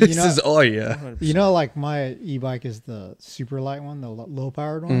 dude. So this is yeah. 100%. Like my e-bike is the super light one, the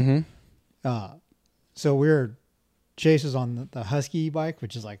low-powered one. So Chase was on the Husky e-bike,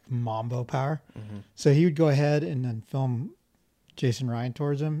 which is like Mambo power. So he would go ahead and then film Jason Ryan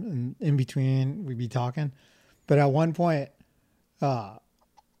towards him, and in between we'd be talking. But at one point,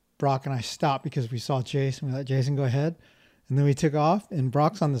 Brock and I stopped because we saw Jason. We let Jason go ahead, and then we took off. And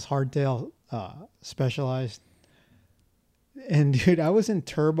Brock's on this hardtail Specialized. And dude, I was in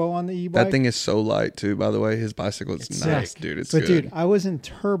turbo on the e-bike. That thing is so light too, by the way. His bicycle is nice, dude. It's good. Dude, I was in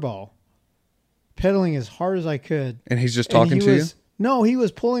turbo, pedaling as hard as I could. And he's just talking to you? No, he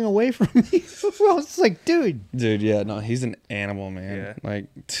was pulling away from me. I was just like, dude. Dude, yeah, no, he's an animal, man. Yeah. Like,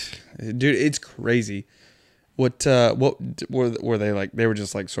 dude, it's crazy. What were they like? They were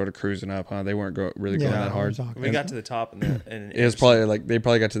just like sort of cruising up, huh? They weren't really going that hard. We got to the top, and it was probably like they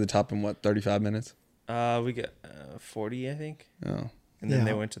probably got to the top in what 35 minutes. We got 40, I think. Oh, and then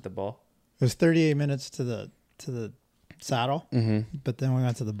they went to the ball. It was 38 minutes to the saddle, but then we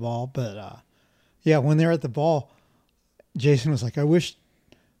went to the ball. But when they were at the ball, Jason was like, "I wish."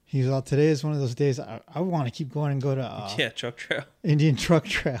 He's like, "Today is one of those days I want to keep going and go to truck trail, Indian truck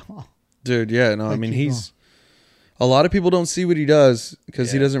trail." Dude, yeah, no, I mean he's. A lot of people don't see what he does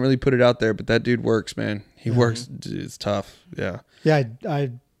because he doesn't really put it out there, but that dude works, man. He works. It's tough. Yeah. Yeah,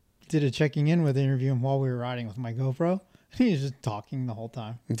 I did a checking in with interview him while we were riding with my GoPro. He was just talking the whole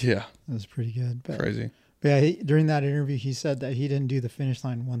time. Yeah. It was pretty good. Crazy. But yeah, during that interview, he said that he didn't do the finish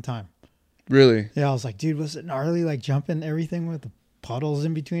line one time. Really? Yeah, I was like, dude, was it gnarly, like jumping everything with the puddles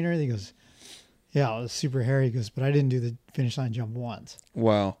in between her? He goes, yeah, it was super hairy. He goes, but I didn't do the finish line jump once.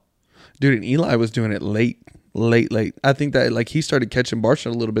 Wow. Dude, and Eli was doing it late. I think that like he started catching Barsha a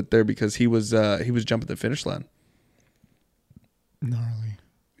little bit there because he was jumping the finish line. Gnarly.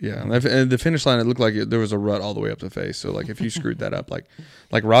 Yeah, and the finish line, it looked like there was a rut all the way up the face. So like if you screwed that up, like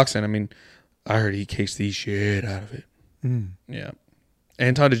Roxanne, I mean, I heard he cased the shit out of it. Yeah.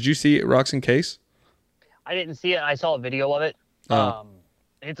 Anton, did you see Roxanne case? I didn't see it. I saw a video of it.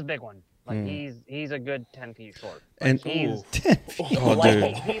 It's a big one. Like he's a good 10 feet short. Like, and he's 10 feet. Oh, like,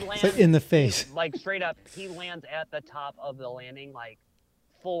 dude. he lands, It's like in the face. Like straight up, he lands at the top of the landing, like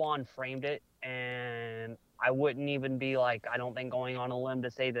full on framed it. And I wouldn't even be like, I don't think going on a limb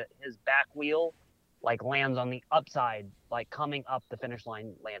to say that his back wheel like lands on the upside, like coming up the finish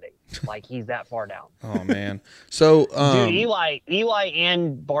line landing. Like he's that far down. Oh man. So dude, Eli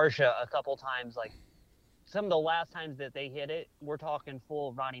and Barsha a couple times, like some of the last times that they hit it, we're talking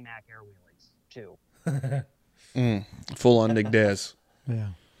full Ronnie Mac air wheelies too. Full on Nick Dez. Yeah.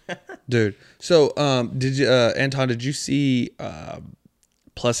 Dude. So did you Anton, did you see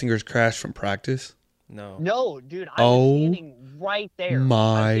Plessinger's crash from practice? No, dude, I was standing right there.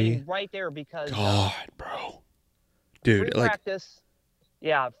 Right there because God, bro. Dude, like practice.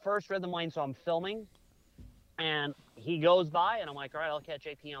 Yeah, first rhythm lane, so I'm filming. And he goes by, and I'm like, all right, I'll catch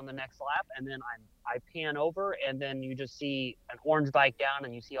AP on the next lap. And then I pan over, and then you just see an orange bike down,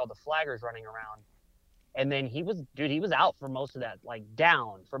 and you see all the flaggers running around. And then he was out for most of that, like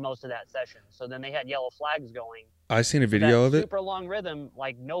down for most of that session. So then they had yellow flags going. I seen a video of it. Super long rhythm,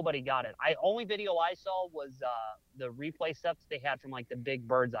 like nobody got it. Only video I saw was the replay stuff they had from like the big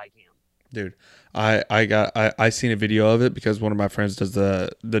bird's eye cam. Dude, I seen a video of it because one of my friends does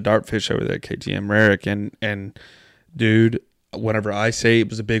the dart fish over there at KTM Rarick, and dude, whenever I say it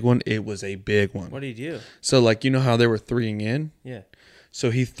was a big one, it was a big one. What did he do? So like, you know how they were 3ing in? Yeah. So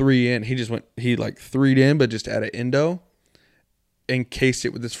he 3 in. He like 3'd in, but just at an endo, and cased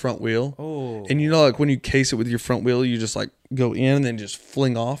it with his front wheel. Oh. And you know, like when you case it with your front wheel, you just like go in and then just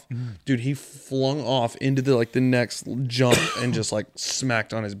fling off. Dude, he flung off into the next jump and just like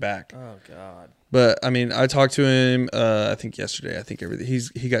smacked on his back. Oh God. But I mean, I talked to him. I think yesterday. I think everything.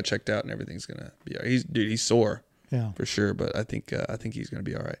 He got checked out and everything's gonna be. All right. He's sore. Yeah. For sure. But I think he's gonna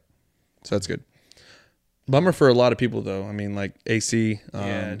be all right. So that's good. Bummer for a lot of people though. I mean, like AC.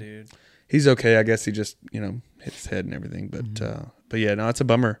 Yeah, dude. He's okay. I guess he just hit his head and everything. But yeah, no, it's a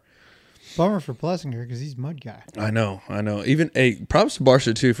bummer. Bummer for Plessinger because he's mud guy. I know. Even props to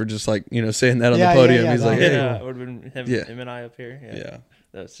Barsha too for just like saying that on the podium. Yeah, he's like, hey, it would have been him and I up here. Yeah.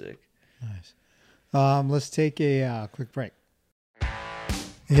 That was sick. Nice. Let's take a quick break.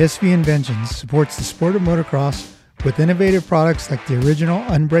 ASV Inventions supports the sport of motocross with innovative products like the original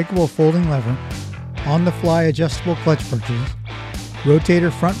unbreakable folding lever, on-the-fly adjustable clutch perches,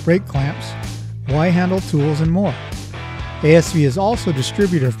 rotator front brake clamps, Y-handle tools, and more. ASV is also a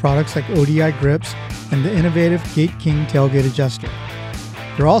distributor of products like ODI grips and the innovative Gate King tailgate adjuster.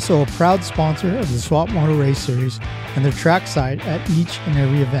 They're also a proud sponsor of the Swap Moto Race Series and their trackside at each and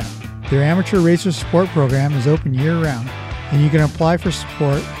every event. Their amateur racer support program is open year-round, and you can apply for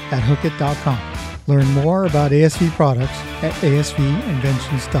support at hookit.com. Learn more about ASV products at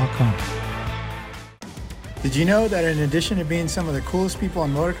asvinventions.com. Did you know that in addition to being some of the coolest people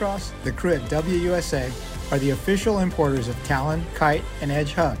in motocross, the crew at WUSA are the official importers of Talon, Kite, and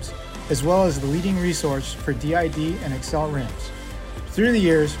Edge hubs, as well as the leading resource for DID and Excel rims. Through the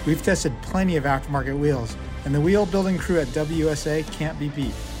years, we've tested plenty of aftermarket wheels, and the wheel building crew at WUSA can't be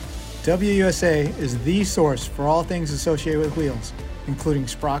beat. WUSA is the source for all things associated with wheels, including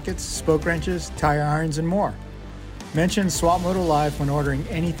sprockets, spoke wrenches, tire irons, and more. Mention Swap Moto Live when ordering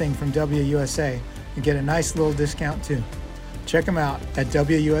anything from WUSA and get a nice little discount too. Check them out at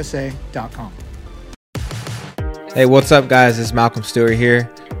WUSA.com. Hey, what's up guys? It's Malcolm Stewart here.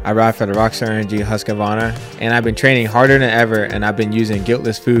 I ride for the Rockstar Energy Husqvarna, and I've been training harder than ever, and I've been using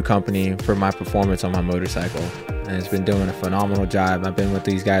Guiltless Food Company for my performance on my motorcycle. And it's been doing a phenomenal job. I've been with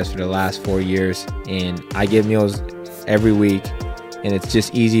these guys for the last 4 years, and I get meals every week, and it's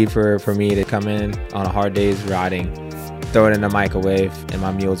just easy for me to come in on a hard day's riding, throw it in the microwave, and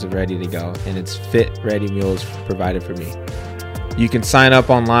my meals are ready to go. And it's fit, ready meals provided for me. You can sign up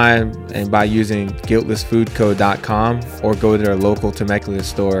online and by using guiltlessfoodco.com or go to their local Temecula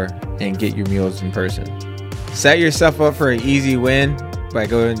store and get your meals in person. Set yourself up for an easy win by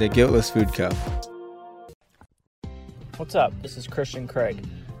going to Guiltless Food Co. What's up? This is Christian Craig.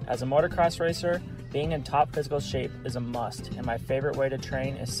 As a motocross racer, being in top physical shape is a must, and my favorite way to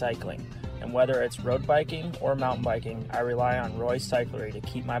train is cycling. And whether it's road biking or mountain biking, I rely on Roy's Cyclery to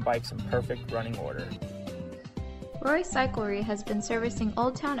keep my bikes in perfect running order. Roy Cyclery has been servicing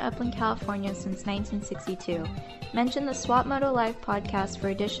Old Town Upland, California since 1962. Mention the Swap Moto Live podcast for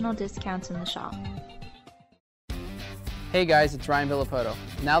additional discounts in the shop. Hey guys, it's Ryan Villapoto.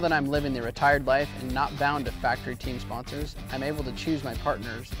 Now that I'm living the retired life and not bound to factory team sponsors, I'm able to choose my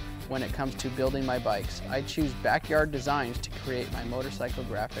partners when it comes to building my bikes. I choose Backyard Designs to create my motorcycle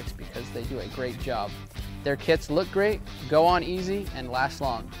graphics because they do a great job. Their kits look great, go on easy, and last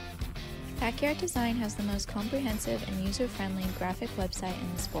long. Backyard Design has the most comprehensive and user-friendly graphic website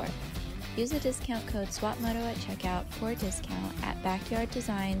in the sport. Use the discount code SWAPMOTO at checkout for a discount at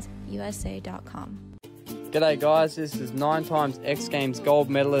backyarddesignsusa.com. G'day guys, this is 9 times X Games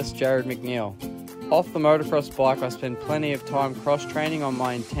gold medalist Jared McNeil. Off the motocross bike, I spend plenty of time cross-training on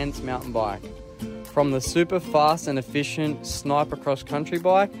my intense mountain bike. From the super fast and efficient Sniper cross-country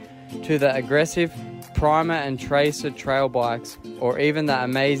bike to the aggressive Primer and Tracer trail bikes, or even the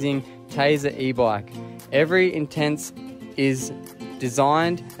amazing Taser e-bike. Every Intense is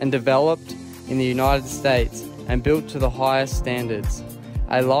designed and developed in the United States and built to the highest standards.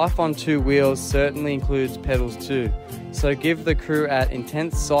 A life on two wheels certainly includes pedals too, so give the crew at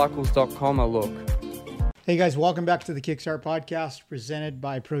intensecycles.com a look. Hey guys, welcome back to the Kickstart podcast presented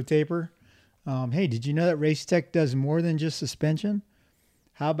by ProTaper. Hey, did you know that Racetech does more than just suspension?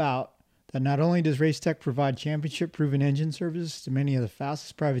 How about that not only does Racetech provide championship-proven engine services to many of the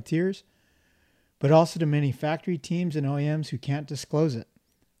fastest privateers, but also to many factory teams and OEMs who can't disclose it.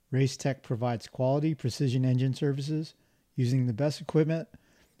 Racetech provides quality, precision engine services using the best equipment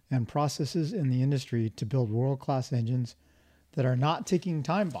and processes in the industry to build world-class engines that are not ticking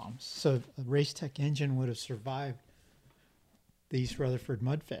time bombs. So a Racetech engine would have survived the East Rutherford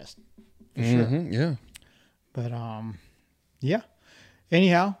Mudfest for sure. Yeah. But yeah.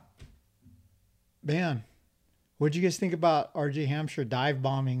 Anyhow, man, what'd you guys think RJ Hampshire dive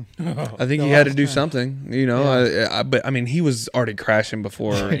bombing? I think he had to do something, you know. Yeah. But I mean, he was already crashing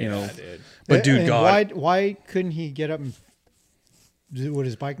before, you know. Dude. But dude, and why couldn't he get up and would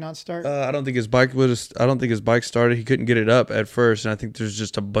his bike not start? I don't think his bike started. He couldn't get it up at first, and I think there's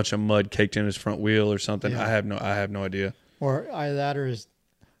just a bunch of mud caked in his front wheel or something. Yeah. I have no idea. Or either that, or his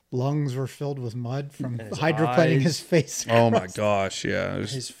lungs were filled with mud from hydroplaning his face. Oh my gosh, yeah.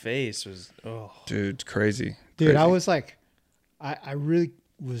 His face was, dude, it's crazy. Dude, crazy. I was like, I really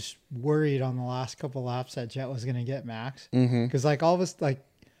was worried on the last couple laps that Jet was going to get Max. Because like all of us, like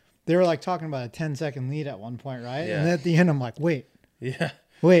they were like talking about a 10-second lead at one point, right? Yeah. And then at the end, I'm like, wait,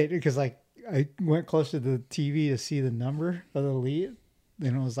 because like I went close to the TV to see the number of the lead,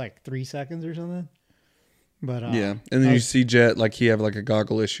 and it was like 3 seconds or something. But yeah, and then you see Jet like he have like a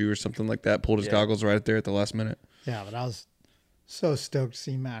goggle issue or something like that. Pulled his goggles right there at the last minute. Yeah, but I was so stoked to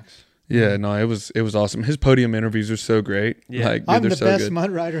see Max. Yeah, no, it was awesome. His podium interviews are so great. Yeah. Like, dude, I'm they're the so best good. mud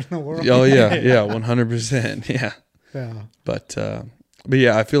rider in the world. Oh yeah, yeah, 100%. Yeah. Yeah. But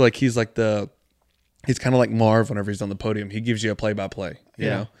yeah, I feel like he's like he's kind of like Marv whenever he's on the podium. He gives you a play-by-play. You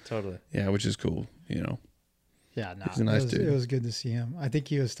know? Totally. Yeah, which is cool. You know. Yeah, no, he's a nice dude. It was good to see him. I think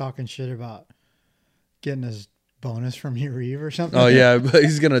he was talking shit about getting his bonus from Urive or something. Oh yeah, but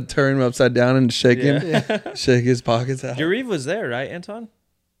he's gonna turn him upside down and shake him, shake his pockets out. Urive was there, right, Anton?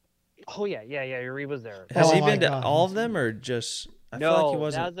 Oh yeah. Uri was there. Has he been to all of them or just? I feel like he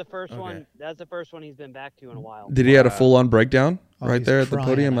wasn't. That was the first one. That's the first one he's been back to in a while. Did he had a full-on breakdown right he's there at the crying,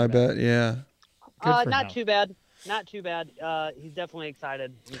 podium? I I bet. Yeah. Not too bad. Not too bad. He's definitely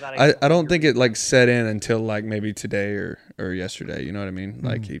excited. I don't think it like set in until like maybe today or yesterday. You know what I mean?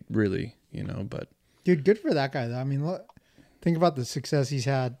 Like he really, you know. But dude, good for that guy though. I mean, look, think about the success he's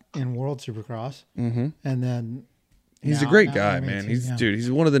had in World Supercross, and then he's a great guy, man.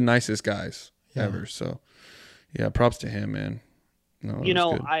 He's one of the nicest guys ever. So yeah, props to him, man. No, you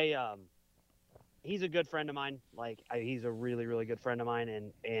know, good. He's a good friend of mine. Like he's a really, really good friend of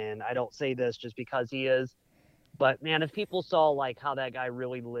mine, and I don't say this just because he is. But man, if people saw like how that guy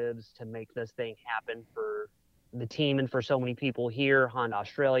really lives to make this thing happen for the team and for so many people here, Honda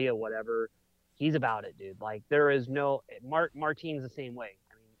Australia, whatever, he's about it, dude. Like there is no Martin's the same way.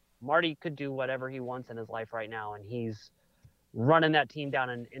 I mean, Marty could do whatever he wants in his life right now, and he's running that team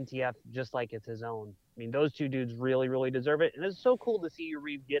down in NTF just like it's his own. I mean, those two dudes really, really deserve it, and it's so cool to see you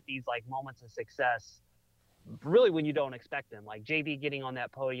get these like moments of success, really when you don't expect them. Like JB getting on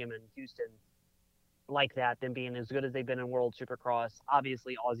that podium in Houston like that, them being as good as they've been in World Supercross.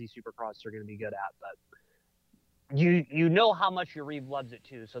 Obviously, Aussie Supercross are going to be good at, but you know how much your Reeve loves it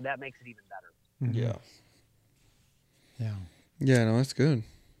too, so that makes it even better. Yeah. Yeah. No, that's good.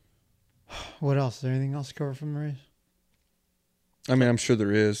 What else? Is there anything else to cover from the race? I mean, I'm sure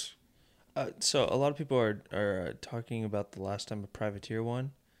there is. So a lot of people are talking about the last time a privateer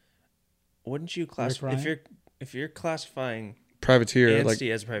won. Wouldn't you classify if you're classifying Privateer,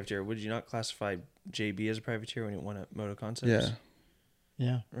 Anstey as a privateer? Would you not classify JB as a privateer when he won at Moto Concepts?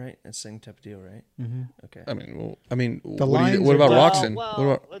 Yeah. Right? It's the same type of deal, right? Mm-hmm. Okay. What about Roxon?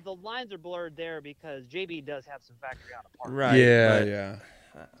 Well, the lines are blurred there because JB does have some factory out of parts. Right. Yeah.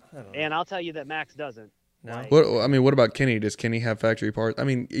 I don't know. And I'll tell you that Max doesn't. No. Like, What about Kenny? Does Kenny have factory parts? I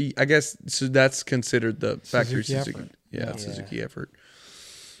mean, I guess so that's considered the factory Suzuki Suzuki. effort. Yeah, Suzuki effort.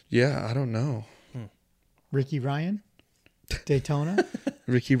 Yeah, I don't know. Ricky Ryan, Daytona,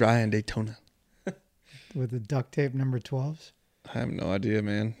 Ricky Ryan, Daytona. with the duct tape number 12s. I have no idea,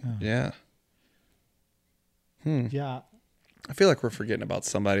 man. Oh. Yeah. Yeah. I feel like we're forgetting about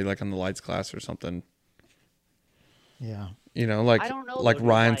somebody like on the lights class or something. Yeah. You know, like I don't know, like dude,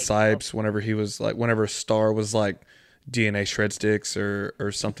 Ryan like, Sipes, whenever Star was like DNA shred sticks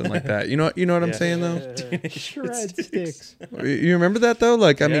or something like that. You know what I'm saying though? Shred sticks. You remember that though?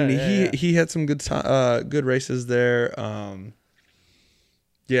 Like I mean, yeah. he had some good races there.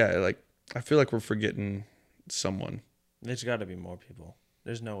 Yeah, like I feel like we're forgetting someone. There's got to be more people.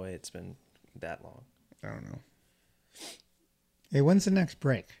 There's no way it's been that long. I don't know. Hey, when's the next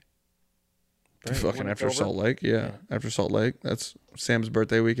break? Fucking after Salt Lake, yeah. After Salt Lake, that's Sam's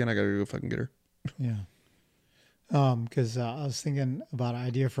birthday weekend. I gotta go fucking get her. Yeah. Because I was thinking about an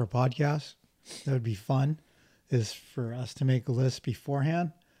idea for a podcast that would be fun is for us to make a list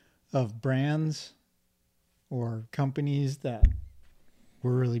beforehand of brands or companies that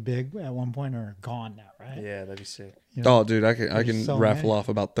were really big at one point or are gone now, right? Yeah, that'd be sick. You know, Oh, dude, I can so raffle many. off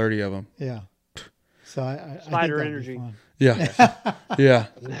about 30 of them. Yeah. So I Spider think Energy. fun. Yeah, yeah,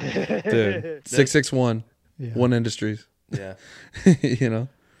 dude. 661, Yeah. One Industries. Yeah. You know,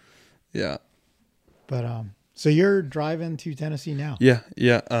 yeah. But so you're driving to Tennessee now? Yeah.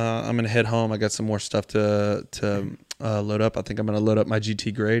 I'm gonna head home. I got some more stuff to load up. I think I'm gonna load up my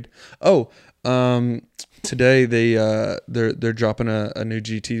GT grade. Oh, today they're dropping a new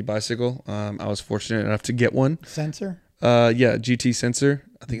GT bicycle. I was fortunate enough to get one. Sensor? Yeah, GT sensor.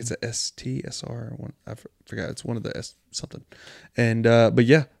 I think it's a ST, SR one. I forgot. It's one of the S something. And but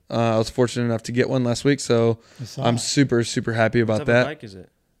yeah, I was fortunate enough to get one last week, so I'm super happy about What type that. of bike is it?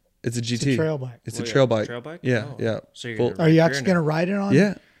 It's a GT. It's a trail bike. It's a trail bike. Trail bike? Yeah, Oh. yeah. So you're Full- gonna Are you you're actually going to ride it on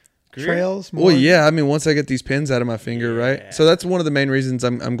Yeah. trails more? Well, yeah. I mean, once I get these pins out of my finger, Yeah. right? So that's one of the main reasons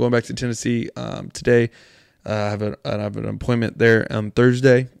I'm going back to Tennessee today. I have an appointment there on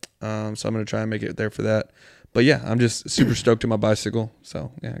Thursday, so I'm going to try and make it there for that. But yeah, I'm just super stoked on my bicycle.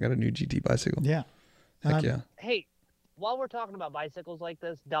 So yeah, I got a new GT bicycle. Yeah. Heck yeah. Hey, while we're talking about bicycles like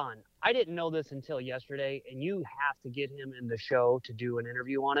this, Don, I didn't know this until yesterday, and you have to get him in the show to do an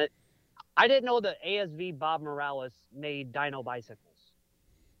interview on it. I didn't know that ASV Bob Morales made dyno bicycles.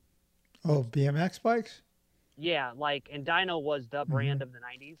 Oh, BMX bikes? Yeah, like, and dyno was the brand of the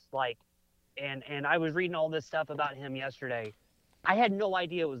 90s. Like, and I was reading all this stuff about him yesterday. I had no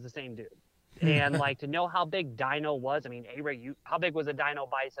idea it was the same dude. And like to know how big dyno was. I mean, A-Ray, how big was a dyno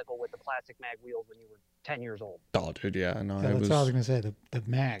bicycle with the plastic mag wheels when you were 10 years old? Oh, dude, yeah, I know. Yeah, it that's was, what I was going to say, the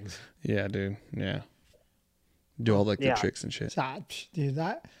mags. yeah, dude, yeah. Do all like the Yeah. tricks and shit. So, dude,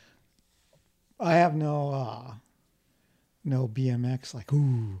 I have no BMX like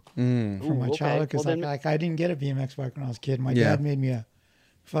from my okay. childhood because Well, like I didn't get a BMX bike when I was a kid. My Yeah. dad made me a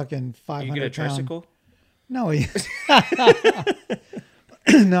fucking 500 You get a pound. tricycle? No,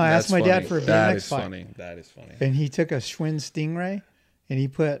 no. I asked my dad for a That BMX is bike, funny. That is funny. and he took a Schwinn Stingray and he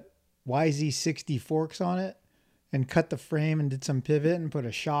put YZ60 forks on it and cut the frame and did some pivot and put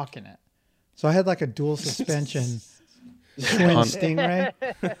a shock in it. So I had like a dual suspension Schwinn Stingray,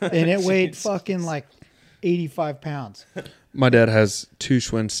 and it weighed fucking like 85 pounds. My dad has two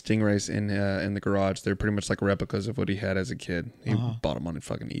Schwinn Stingrays in the garage. They're pretty much like replicas of what he had as a kid. He bought them on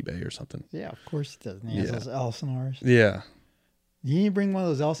fucking eBay or something. Yeah, of course he does. And he has Yeah. those Elsinores. Yeah. You need to bring one of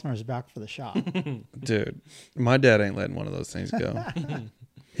those Elsinores back for the shop. Dude, my dad ain't letting one of those things go.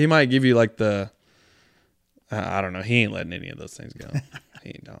 He might give you like I don't know. He ain't letting any of those things go.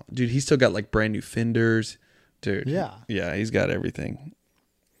 He don't. Dude, he's still got like brand new fenders. Dude. Yeah. Yeah, he's got everything.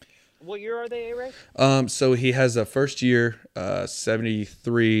 What year are they, A-Ray? So he has a first year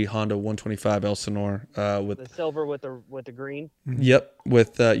 73 Honda 125 Elsinore with The silver with the green. Yep,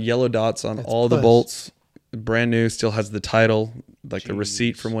 with yellow dots on all the bolts. Brand new, still has the title, like the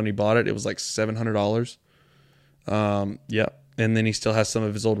receipt from when he bought it. It was like $700. Yep. And then he still has some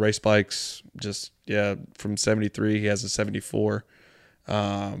of his old race bikes. Just from 73. He has a 74.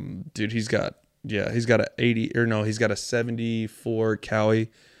 Dude, he's got a 80 or no, he's got a 74 Cowie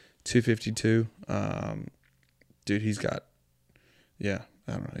 252. Dude, he's got I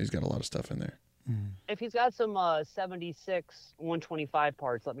don't know, he's got a lot of stuff in there. If he's got some 76 125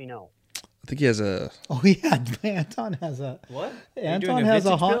 parts, let me know. I think he has a. Oh yeah, Anton has a. What? Anton has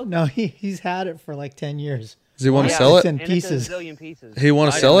a Honda. No, he's had it for like 10 years. Does he want to sell it? In pieces. It's a zillion pieces. He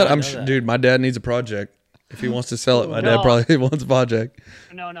want to sell it? I'm sure, dude. My dad needs a project. If he wants to sell it, my dad probably wants a project.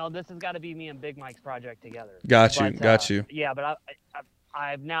 No, this has got to be me and Big Mike's project together. Got you. Yeah, but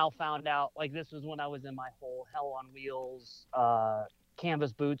I've now found out, like, this was when I was in my whole hell on wheels,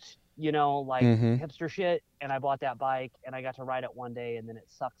 canvas boots, hipster shit, and I bought that bike, and I got to ride it one day, and then it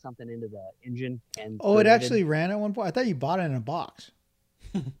sucked something into the engine. And it actually ran at one point? I thought you bought it in a box.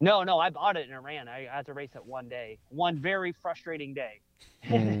 No, I bought it and it ran. I had to race it one day, one very frustrating day,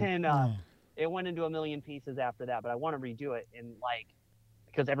 and it went into a million pieces after that. But I want to redo it, and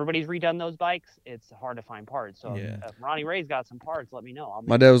because everybody's redone those bikes, it's hard to find parts. So if Ronnie Ray's got some parts, let me know.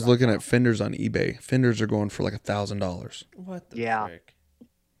 My dad was looking at fenders on eBay. Fenders are going for like $1,000. What the frick?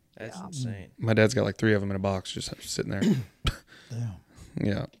 That's insane. My dad's got like 3 of them in a box just sitting there.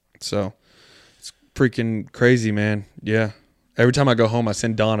 Yeah. So it's freaking crazy, man. Yeah. Every time I go home, I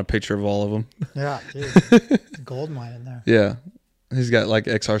send Don a picture of all of them. Yeah, dude. It's a gold mine in there. Yeah. He's got like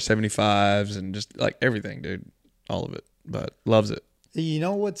XR75s and just like everything, dude. All of it. But loves it. You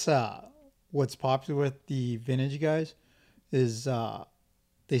know what's popular with the vintage guys is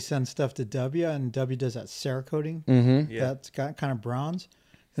they send stuff to W, and W does that Cerakoting. Mm-hmm. Yeah. That's got kind of bronze.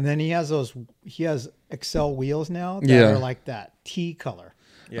 And then he has Excel wheels now that are like that tea color.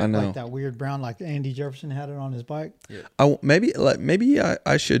 Yeah, I know. Like that weird brown, like Andy Jefferson had it on his bike. Yeah. Maybe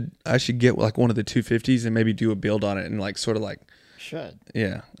I should get like one of the 250s and maybe do a build on it and like sort of like should.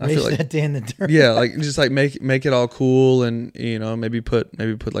 Yeah. I Race feel like that day in the dirt. Yeah, like just like make it all cool and maybe put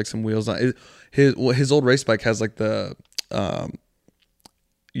like some wheels on it. His old race bike has like the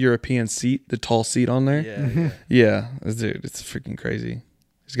European seat, the tall seat on there. Yeah, dude, it's freaking crazy.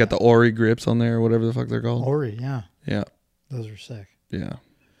 He's got the Ori grips on there or whatever the fuck they're called. Ori, yeah. Yeah. Those are sick. Yeah.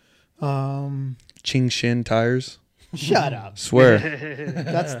 Ching Shin tires. Shut up. Swear.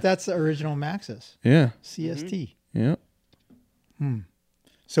 That's the original Maxxis. Yeah. CST. Yeah.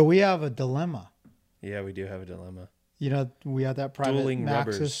 So we have a dilemma. Yeah, we do have a dilemma. We had that private Dueling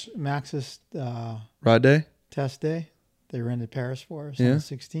Maxxis ride day test day. They rented Paris for us on the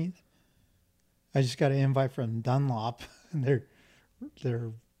 16th. I just got an invite from Dunlop. They're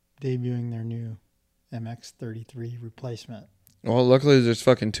debuting their new MX-33 replacement. Well, luckily there's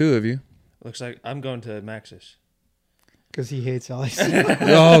fucking 2 of you. Looks like I'm going to Maxxis. Because he hates LAC.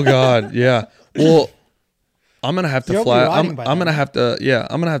 Oh God, yeah. Well, I'm gonna have to fly. I'm gonna have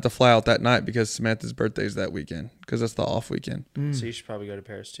to fly out that night because Samantha's birthday is that weekend because that's the off weekend. So you should probably go to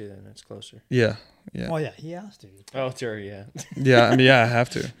Paris too. Then it's closer. Yeah. Oh yeah, he has to. Oh sure, yeah. Yeah, I mean, I have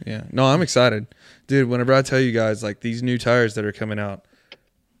to. Yeah. No, I'm excited, dude. Whenever I tell you guys like these new tires that are coming out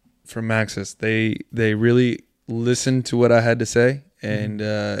from Maxxis, they really listened to what I had to say, and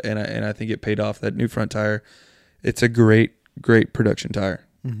I think it paid off. That new front tire, it's a great production tire.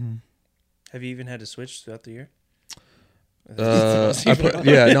 Mm-hmm. Have you even had to switch throughout the year? I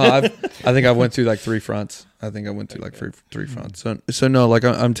think I went through like 3 fronts. I think I went through like three fronts. So no, like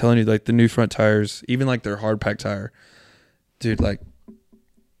I'm telling you, like the new front tires, even like their hard pack tire, dude. Like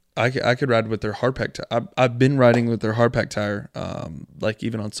I could ride with their hard pack tire. I've been riding with their hard pack tire, like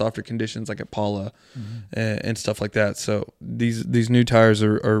even on softer conditions, like at Paula and stuff like that. So these new tires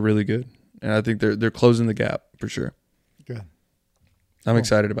are really good, and I think they're closing the gap for sure. Good. I'm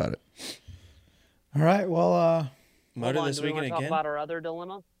excited about it. All right. Well, motor this weekend again. Talk about our other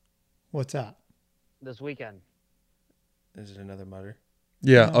dilemma. What's that? This weekend. Is it another motor?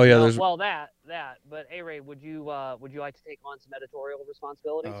 Yeah. Oh yeah. There's that. But A-Ray, would you like to take on some editorial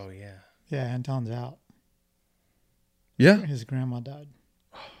responsibilities? Oh yeah. Yeah, Anton's out. Yeah. His grandma died.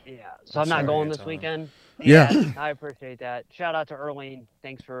 Yeah. So I'm not going this weekend. Yeah. I appreciate that. Shout out to Erlene.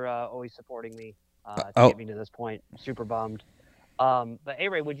 Thanks for always supporting me to get me to this point. Super bummed. But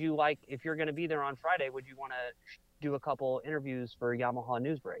A-Ray, would you like, if you're going to be there on Friday, would you want to do a couple interviews for Yamaha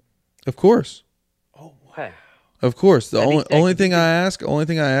Newsbreak? Of course. Oh, okay. Of course. The That'd be only sick. thing I ask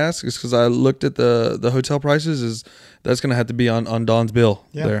is because I looked at the hotel prices, is that's gonna have to be on Don's bill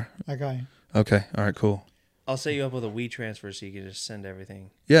there. I got you. Okay. All right. Cool. I'll set you up with a WeTransfer so you can just send everything.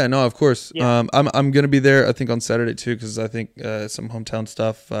 Yeah. No. Of course. Yeah. I'm gonna be there. I think on Saturday too, because I think some hometown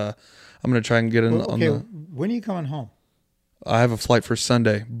stuff. I'm gonna try and get in on the. When are you coming home? I have a flight for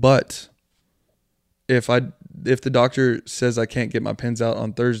Sunday, but if the doctor says I can't get my pins out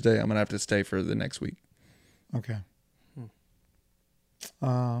on Thursday, I'm gonna have to stay for the next week. Okay.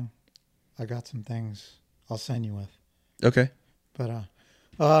 I got some things I'll send you with. Okay. But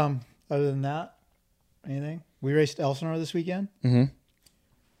other than that, anything? We raced Elsinore this weekend. Mm-hmm.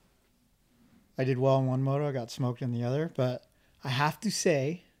 I did well in one moto. I got smoked in the other. But I have to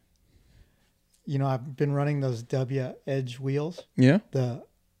say, I've been running those W Edge wheels. Yeah. The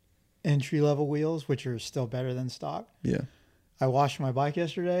entry-level wheels, which are still better than stock. Yeah. I washed my bike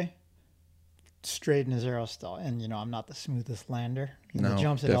yesterday. Straight in a zero still. And, I'm not the smoothest lander. And No, the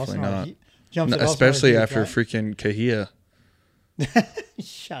jumps at definitely Elsinore. not. Especially after freaking Kahia.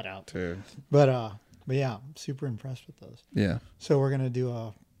 Shut up. Dude. But yeah, I'm super impressed with those. Yeah. So we're going to do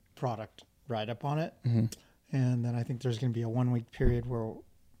a product write-up on it. Mm-hmm. And then I think there's going to be a 1 week period where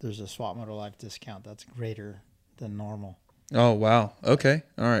there's a Swap Moto Life discount that's greater than normal. Oh, wow. Okay.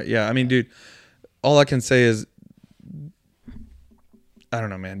 All right. Yeah. I mean, dude, all I can say is, I don't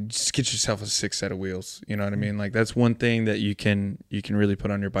know, man. Just get yourself a 6 set of wheels. You know what I mean? Like, that's one thing that you can really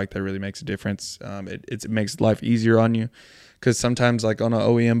put on your bike that really makes a difference. It makes life easier on you, because sometimes, like on an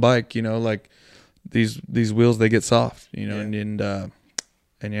OEM bike, like these wheels, they get soft. And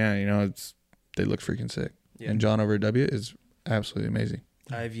yeah, they look freaking sick. Yeah. And John over at W is absolutely amazing.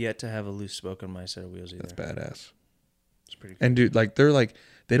 I've yet to have a loose spoke on my set of wheels either. That's badass. It's pretty cool. And dude, like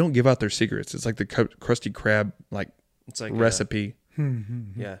they don't give out their secrets. It's like the Krusty Krab it's like recipe.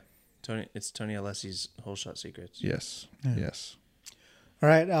 Yeah, it's Tony Alessi's whole shot secrets. Yes, Yeah. yes. All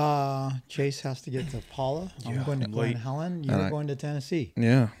right, Chase has to get to Paula. I'm going to Glen late. Helen. You're going to Tennessee.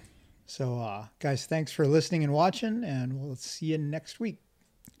 Yeah. So, guys, thanks for listening and watching, and we'll see you next week.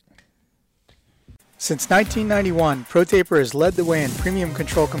 Since 1991, ProTaper has led the way in premium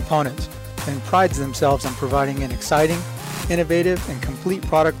control components and prides themselves on providing an exciting, innovative, and complete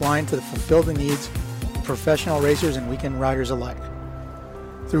product line to fulfill the needs of professional racers and weekend riders alike.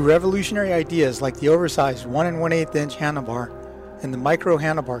 Through revolutionary ideas like the oversized 1 1/8 inch handlebar and the micro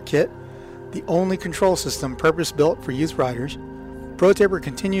handlebar kit, the only control system purpose-built for youth riders, ProTaper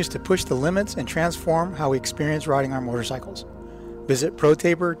continues to push the limits and transform how we experience riding our motorcycles. Visit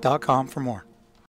protaper.com for more.